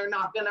time they're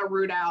not going to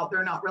root out.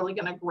 They're not really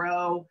going to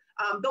grow.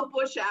 They'll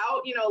bush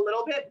out, a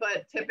little bit,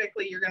 but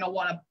typically you're going to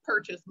want to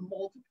purchase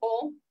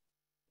multiple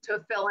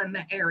to fill in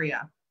the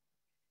area.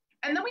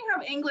 And then we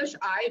have English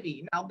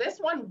ivy. Now this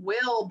one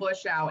will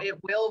bush out. It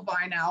will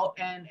vine out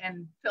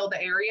and fill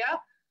the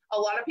area. A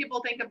lot of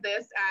people think of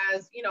this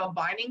as, a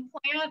vining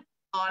plant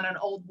on an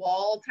old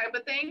wall type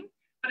of thing,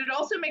 but it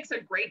also makes a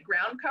great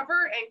ground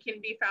cover and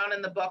can be found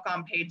in the book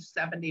on page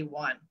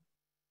 71.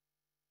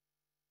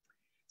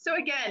 So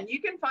again,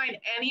 you can find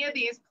any of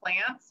these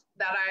plants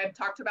that I've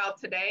talked about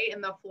today in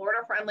the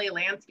Florida Friendly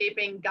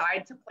Landscaping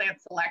Guide to Plant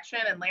Selection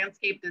and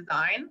Landscape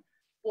Design.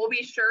 We'll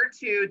be sure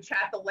to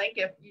chat the link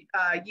if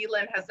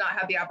Yilin has not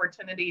had the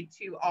opportunity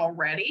to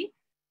already.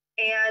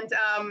 And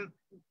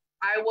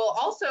I will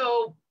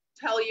also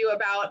tell you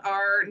about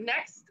our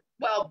next,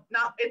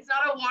 it's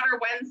not a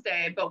Water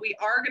Wednesday, but we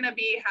are going to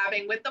be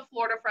having, with the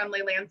Florida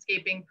Friendly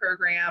Landscaping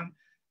Program,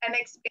 an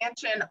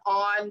expansion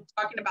on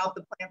talking about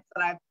the plants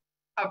that I've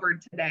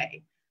covered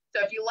today.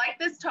 So if you like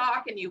this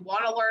talk and you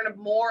want to learn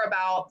more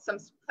about some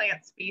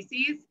plant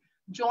species,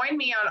 join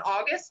me on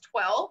August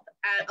 12th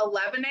at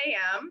 11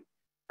 a.m.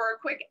 for a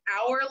quick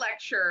hour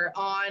lecture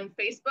on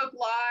Facebook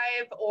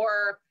Live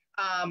or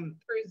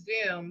through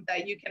Zoom,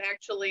 that you can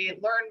actually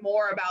learn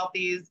more about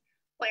these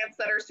plants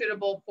that are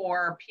suitable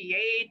for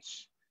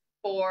pH,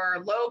 for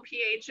low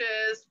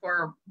pHs,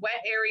 for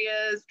wet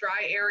areas,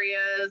 dry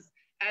areas,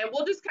 and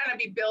we'll just kind of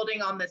be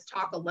building on this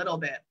talk a little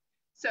bit.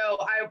 So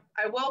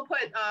I will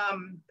put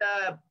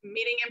the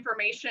meeting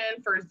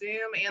information for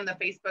Zoom and the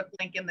Facebook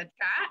link in the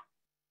chat.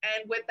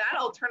 And with that,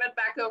 I'll turn it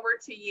back over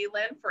to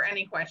Yilin for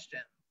any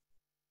questions.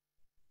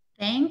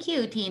 Thank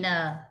you,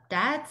 Tina.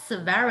 That's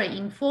very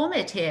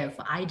informative.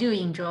 I do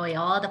enjoy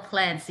all the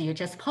plants you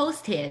just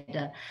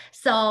posted.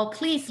 So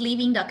please leave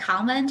in the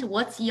comment,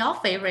 what's your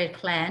favorite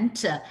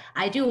plant?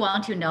 I do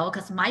want to know,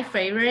 because my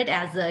favorite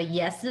as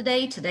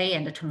yesterday, today,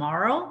 and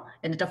tomorrow.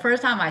 And the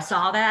first time I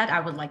saw that,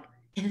 I was like,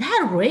 is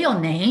that a real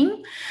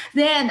name?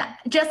 Then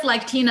just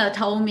like Tina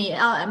told me,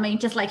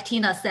 just like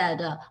Tina said,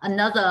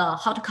 another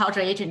horticulture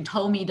agent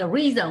told me the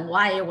reason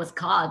why it was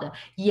called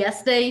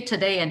yesterday,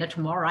 today, and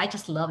tomorrow. I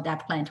just love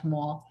that plant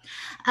more.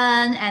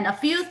 And a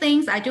few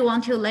things I do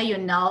want to let you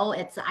know,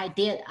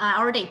 I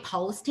already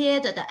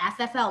posted the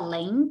FFL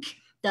link,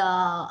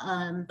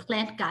 the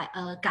plant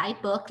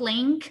guidebook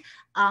link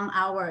on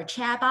our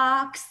chat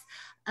box.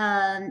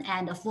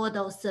 And for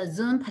those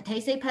Zoom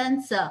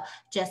participants,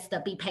 just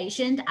be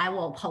patient. I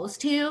will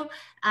post you.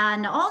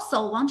 And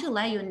also want to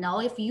let you know,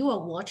 if you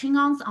are watching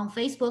us on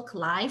Facebook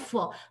Live,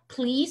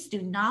 please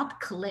do not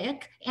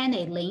click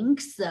any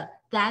links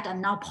that are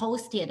not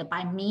posted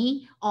by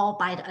me or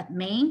by the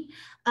admin.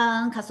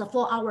 Because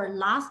for our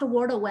last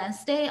Water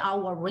Wednesday,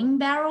 our ring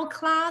barrel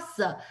class,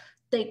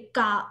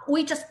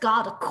 we just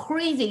got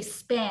crazy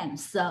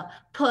spams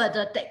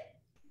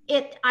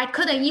I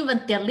couldn't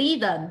even delete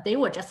them. They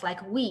were just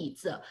like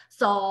weeds.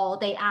 So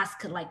they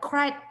asked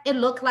it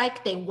looked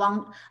like they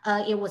want,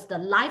 it was the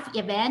live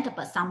event,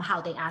 but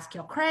somehow they ask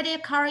your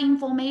credit card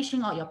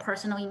information or your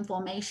personal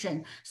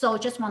information. So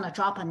just want to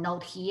drop a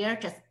note here.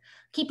 Just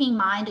keep in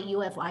mind,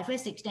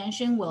 UF-IFAS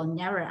extension will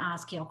never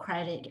ask your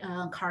credit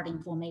card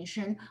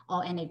information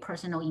or any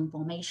personal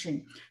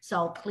information.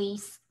 So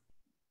please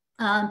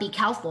be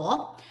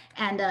careful.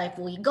 And if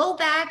we go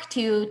back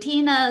to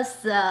Tina's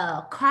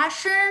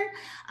question,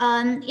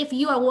 if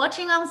you are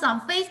watching us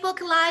on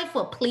Facebook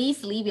Live,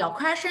 please leave your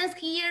questions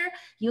here.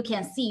 You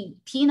can see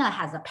Tina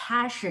has a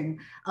passion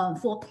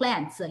for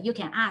plants. You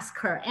can ask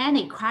her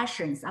any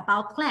questions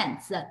about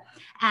plants.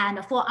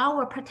 And for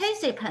our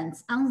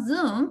participants on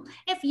Zoom,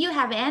 if you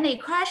have any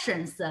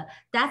questions,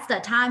 that's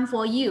the time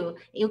for you.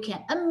 You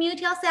can unmute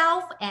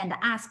yourself and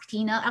ask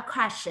Tina a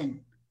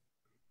question.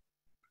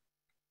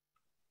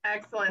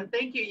 Excellent.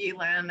 Thank you,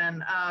 Yilin.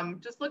 And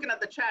just looking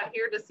at the chat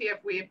here to see if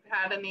we've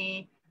had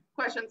any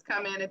questions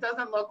come in. It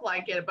doesn't look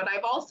like it, but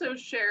I've also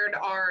shared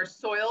our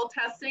soil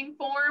testing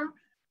form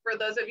for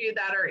those of you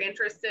that are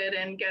interested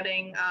in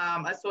getting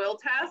a soil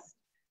test.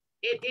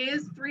 It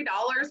is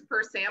 $3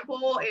 per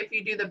sample if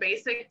you do the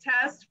basic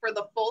test. For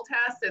the full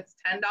test, it's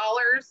 $10.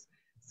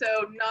 So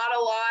not a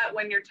lot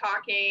when you're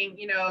talking,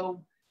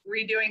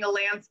 redoing a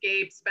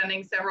landscape,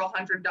 spending several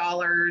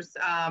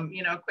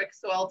 $100s. Quick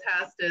soil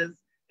test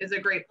is a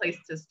great place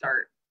to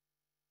start.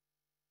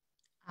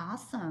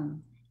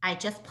 Awesome. I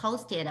just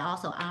posted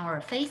also on our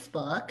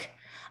Facebook.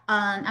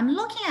 I'm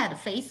looking at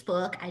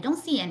Facebook. I don't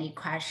see any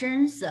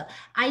questions.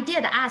 I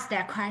did ask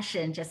that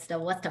question, just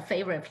what's the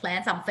favorite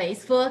plants on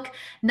Facebook.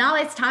 Now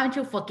it's time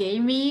to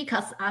forgive me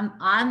because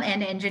I'm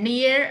an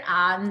engineer.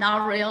 I'm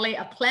not really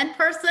a plant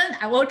person.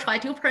 I will try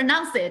to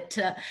pronounce it.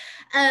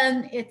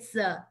 It's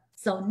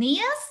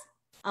Zonias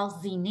or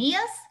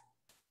Zinnias.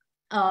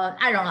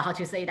 I don't know how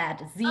to say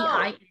that.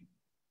 Oh,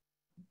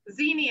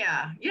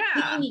 Zinnia. Yeah.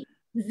 Zinnia.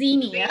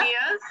 Zinnias.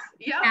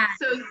 Yep.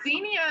 So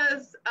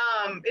zinnias,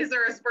 is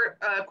there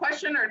a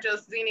question or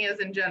just zinnias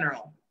in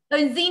general?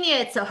 Zinnia,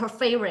 it's her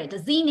favorite.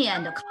 Zinnia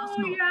and the Oh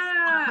Cosmos.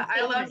 yeah,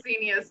 I love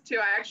zinnias too.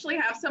 I actually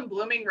have some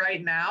blooming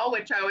right now,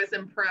 which I was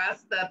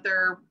impressed that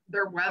they're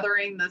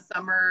weathering the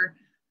summer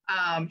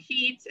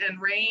heat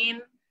and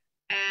rain,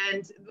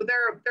 and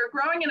they're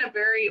growing in a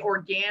very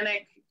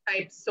organic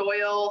type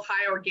soil,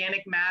 high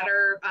organic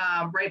matter,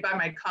 right by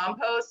my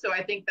compost. So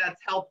I think that's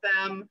helped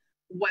them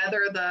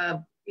weather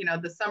the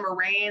summer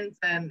rains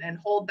and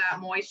hold that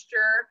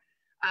moisture.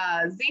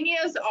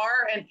 Zinnias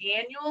are an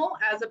annual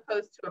as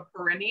opposed to a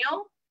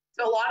perennial.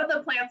 So a lot of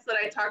the plants that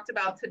I talked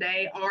about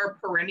today are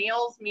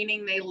perennials,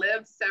 meaning they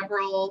live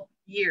several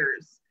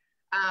years.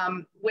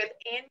 With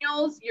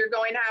annuals, you're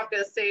going to have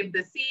to save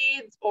the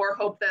seeds or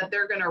hope that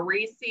they're going to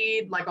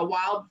reseed like a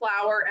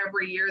wildflower.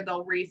 Every year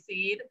they'll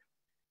reseed.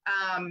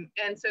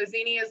 And so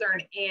zinnias are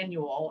an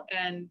annual,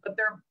 but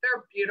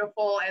they're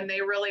beautiful and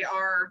they really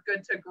are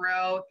good to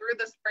grow through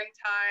the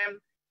springtime.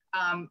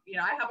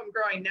 I have them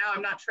growing now.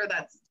 I'm not sure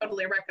that's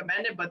totally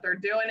recommended, but they're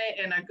doing it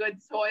in a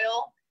good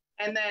soil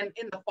and then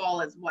in the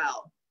fall as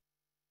well.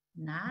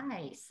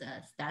 Nice.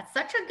 That's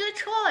such a good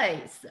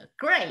choice.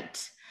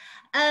 Great.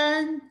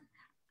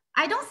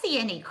 I don't see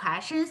any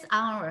questions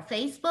on our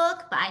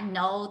Facebook, but I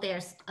know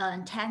there's a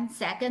 10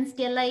 seconds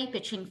delay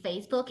between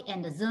Facebook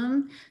and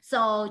Zoom.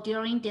 So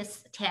during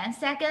this 10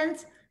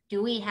 seconds,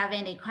 do we have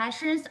any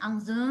questions on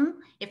Zoom?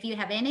 If you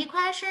have any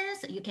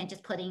questions, you can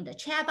just put in the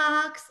chat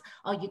box,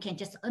 or you can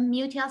just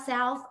unmute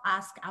yourself,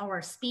 ask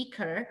our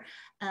speaker,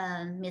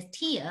 Ms.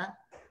 Tia.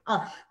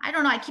 Oh, I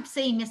don't know, I keep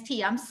saying Ms.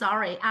 Tia, I'm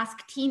sorry.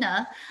 Ask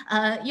Tina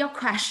your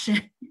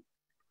question.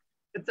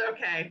 It's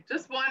okay.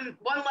 Just one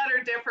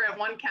letter different,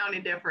 one county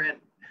different.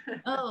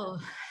 Oh,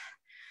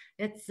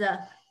 it's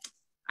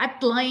I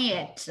blame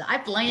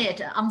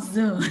it on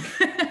Zoom.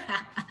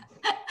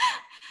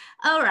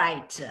 All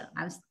right.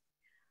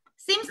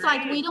 Seems Great.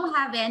 like we don't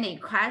have any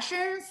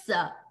questions,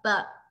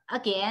 but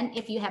again,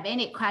 if you have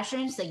any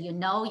questions,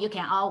 you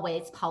can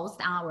always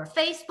post on our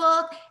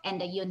Facebook,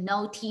 and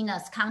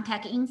Tina's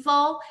contact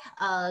info.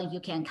 You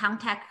can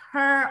contact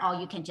her, or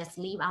you can just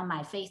leave on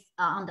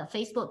on the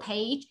Facebook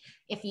page.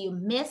 If you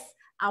miss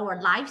our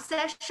live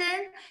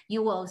session,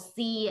 you will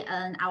see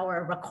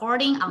our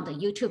recording on the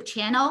YouTube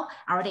channel.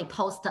 I already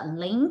posted a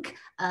link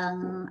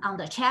on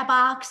the chat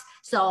box,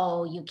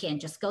 so you can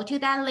just go to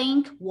that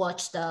link,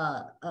 watch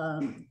the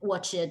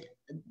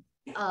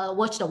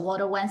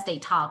Water Wednesday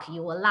talk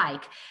you will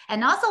like.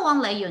 And also want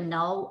to let you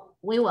know,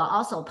 we will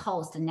also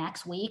post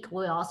next week.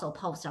 We will also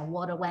post a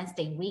Water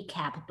Wednesday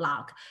recap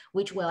blog,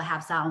 which will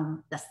have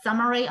the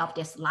summary of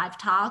this live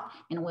talk,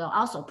 and we'll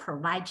also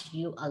provide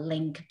you a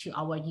link to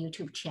our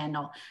YouTube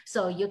channel.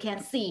 So you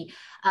can see,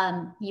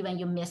 even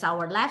you miss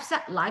our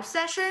live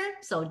session,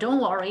 so don't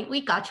worry,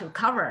 we got you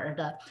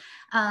covered.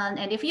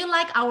 And if you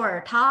like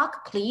our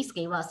talk, please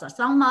give us a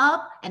thumb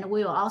up, and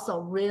we will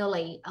also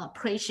really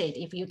appreciate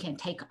if you can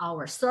take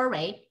our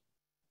survey.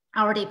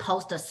 I already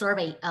posted a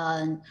survey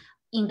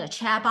in the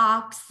chat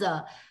box.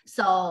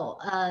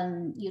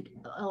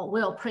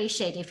 We'll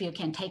appreciate if you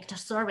can take the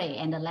survey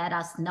and let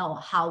us know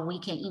how we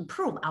can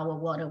improve our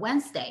Water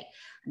Wednesday.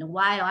 And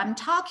while I'm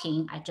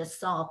talking, I just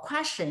saw a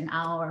question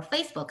on our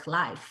Facebook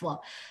Live.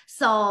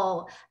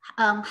 So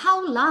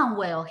how long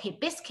will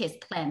hibiscus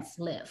plants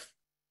live?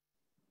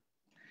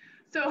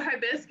 So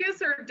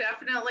hibiscus are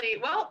definitely,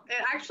 well,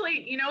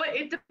 actually,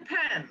 it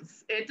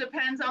depends. It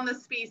depends on the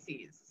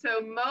species.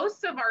 So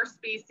most of our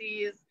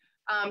species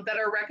that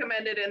are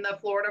recommended in the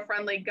Florida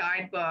Friendly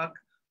Guidebook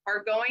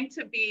are going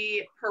to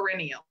be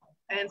perennial.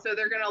 And so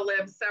they're going to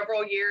live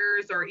several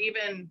years or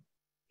even,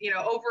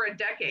 over a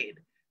decade.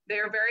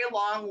 They're very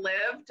long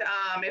lived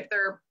if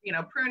they're,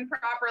 pruned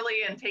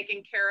properly and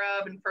taken care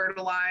of and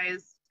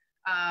fertilized,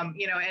 and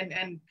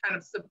kind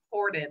of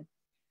supported.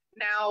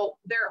 Now,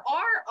 there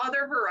are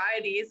other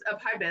varieties of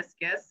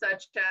hibiscus,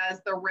 such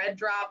as the red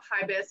drop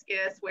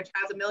hibiscus, which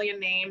has a million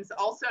names,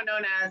 also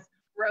known as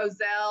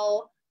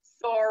roselle,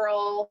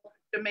 sorrel,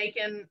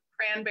 Jamaican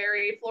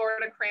cranberry,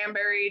 Florida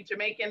cranberry,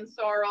 Jamaican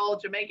sorrel,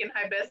 Jamaican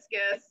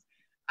hibiscus.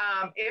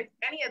 If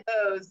any of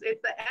those,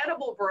 it's the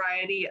edible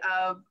variety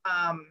of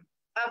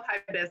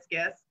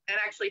hibiscus. And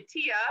actually,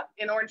 Tia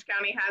in Orange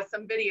County has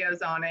some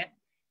videos on it.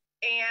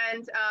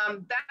 And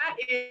that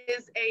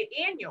is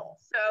an annual.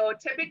 So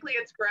typically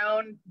it's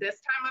grown this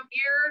time of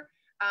year,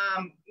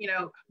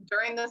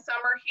 during the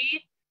summer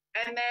heat.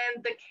 And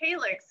then the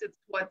calyx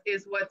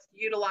what's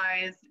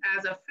utilized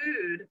as a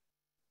food.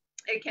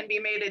 It can be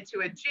made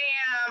into a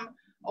jam,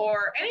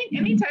 or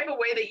any type of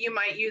way that you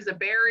might use a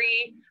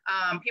berry.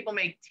 People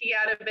make tea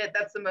out of it.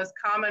 That's the most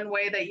common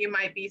way that you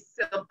might be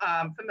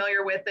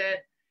familiar with it.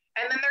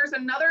 And then there's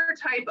another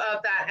type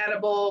of that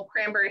edible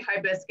cranberry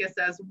hibiscus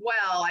as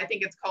well. I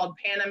think it's called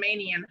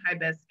Panamanian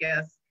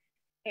hibiscus.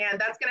 And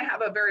that's going to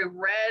have a very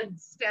red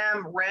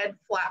stem, red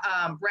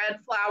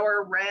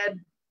flower, red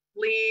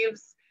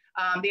leaves.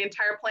 The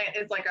entire plant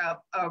is like a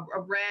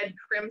red,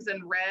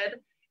 crimson red.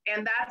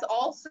 And that's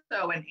also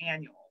an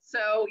annual.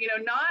 So,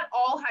 not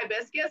all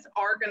hibiscus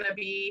are going to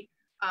be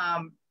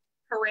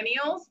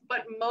perennials,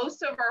 but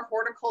most of our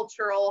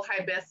horticultural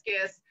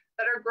hibiscus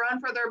that are grown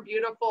for their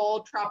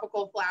beautiful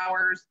tropical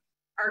flowers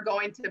are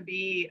going to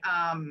be,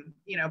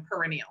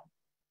 perennial.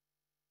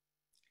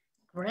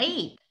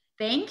 Great.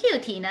 Thank you,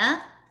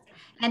 Tina.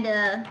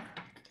 And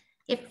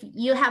if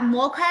you have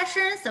more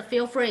questions,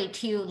 feel free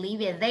to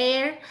leave it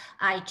there.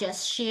 I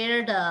just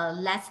shared the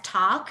Let's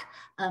Talk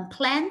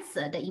plants,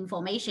 the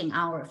information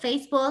on our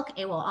Facebook.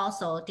 It will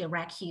also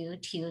direct you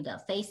to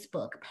the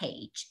Facebook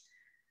page.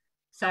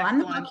 So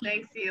excellent.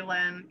 Thanks,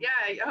 Elin. Yeah,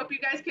 I hope you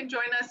guys can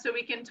join us so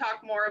we can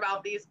talk more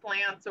about these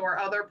plants or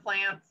other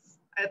plants.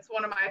 It's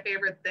one of my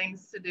favorite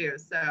things to do.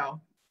 So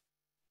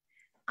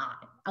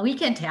we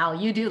can tell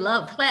you do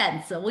love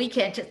plants. So we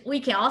can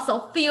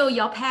also feel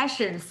your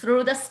passion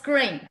through the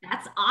screen.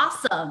 That's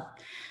awesome.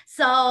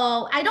 So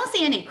I don't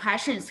see any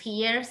questions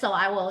here. So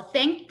I will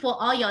thank for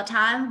all your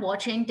time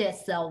watching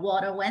this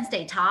Water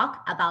Wednesday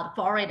talk about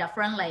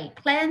Florida-friendly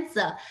plants.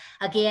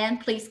 Again,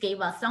 please give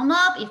us a thumb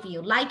up if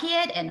you like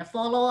it and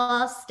follow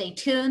us. Stay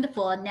tuned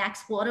for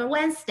next Water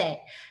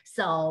Wednesday.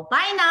 So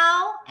bye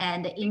now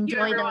and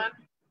enjoy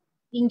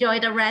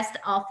the rest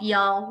of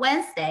your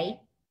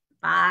Wednesday.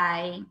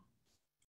 Bye.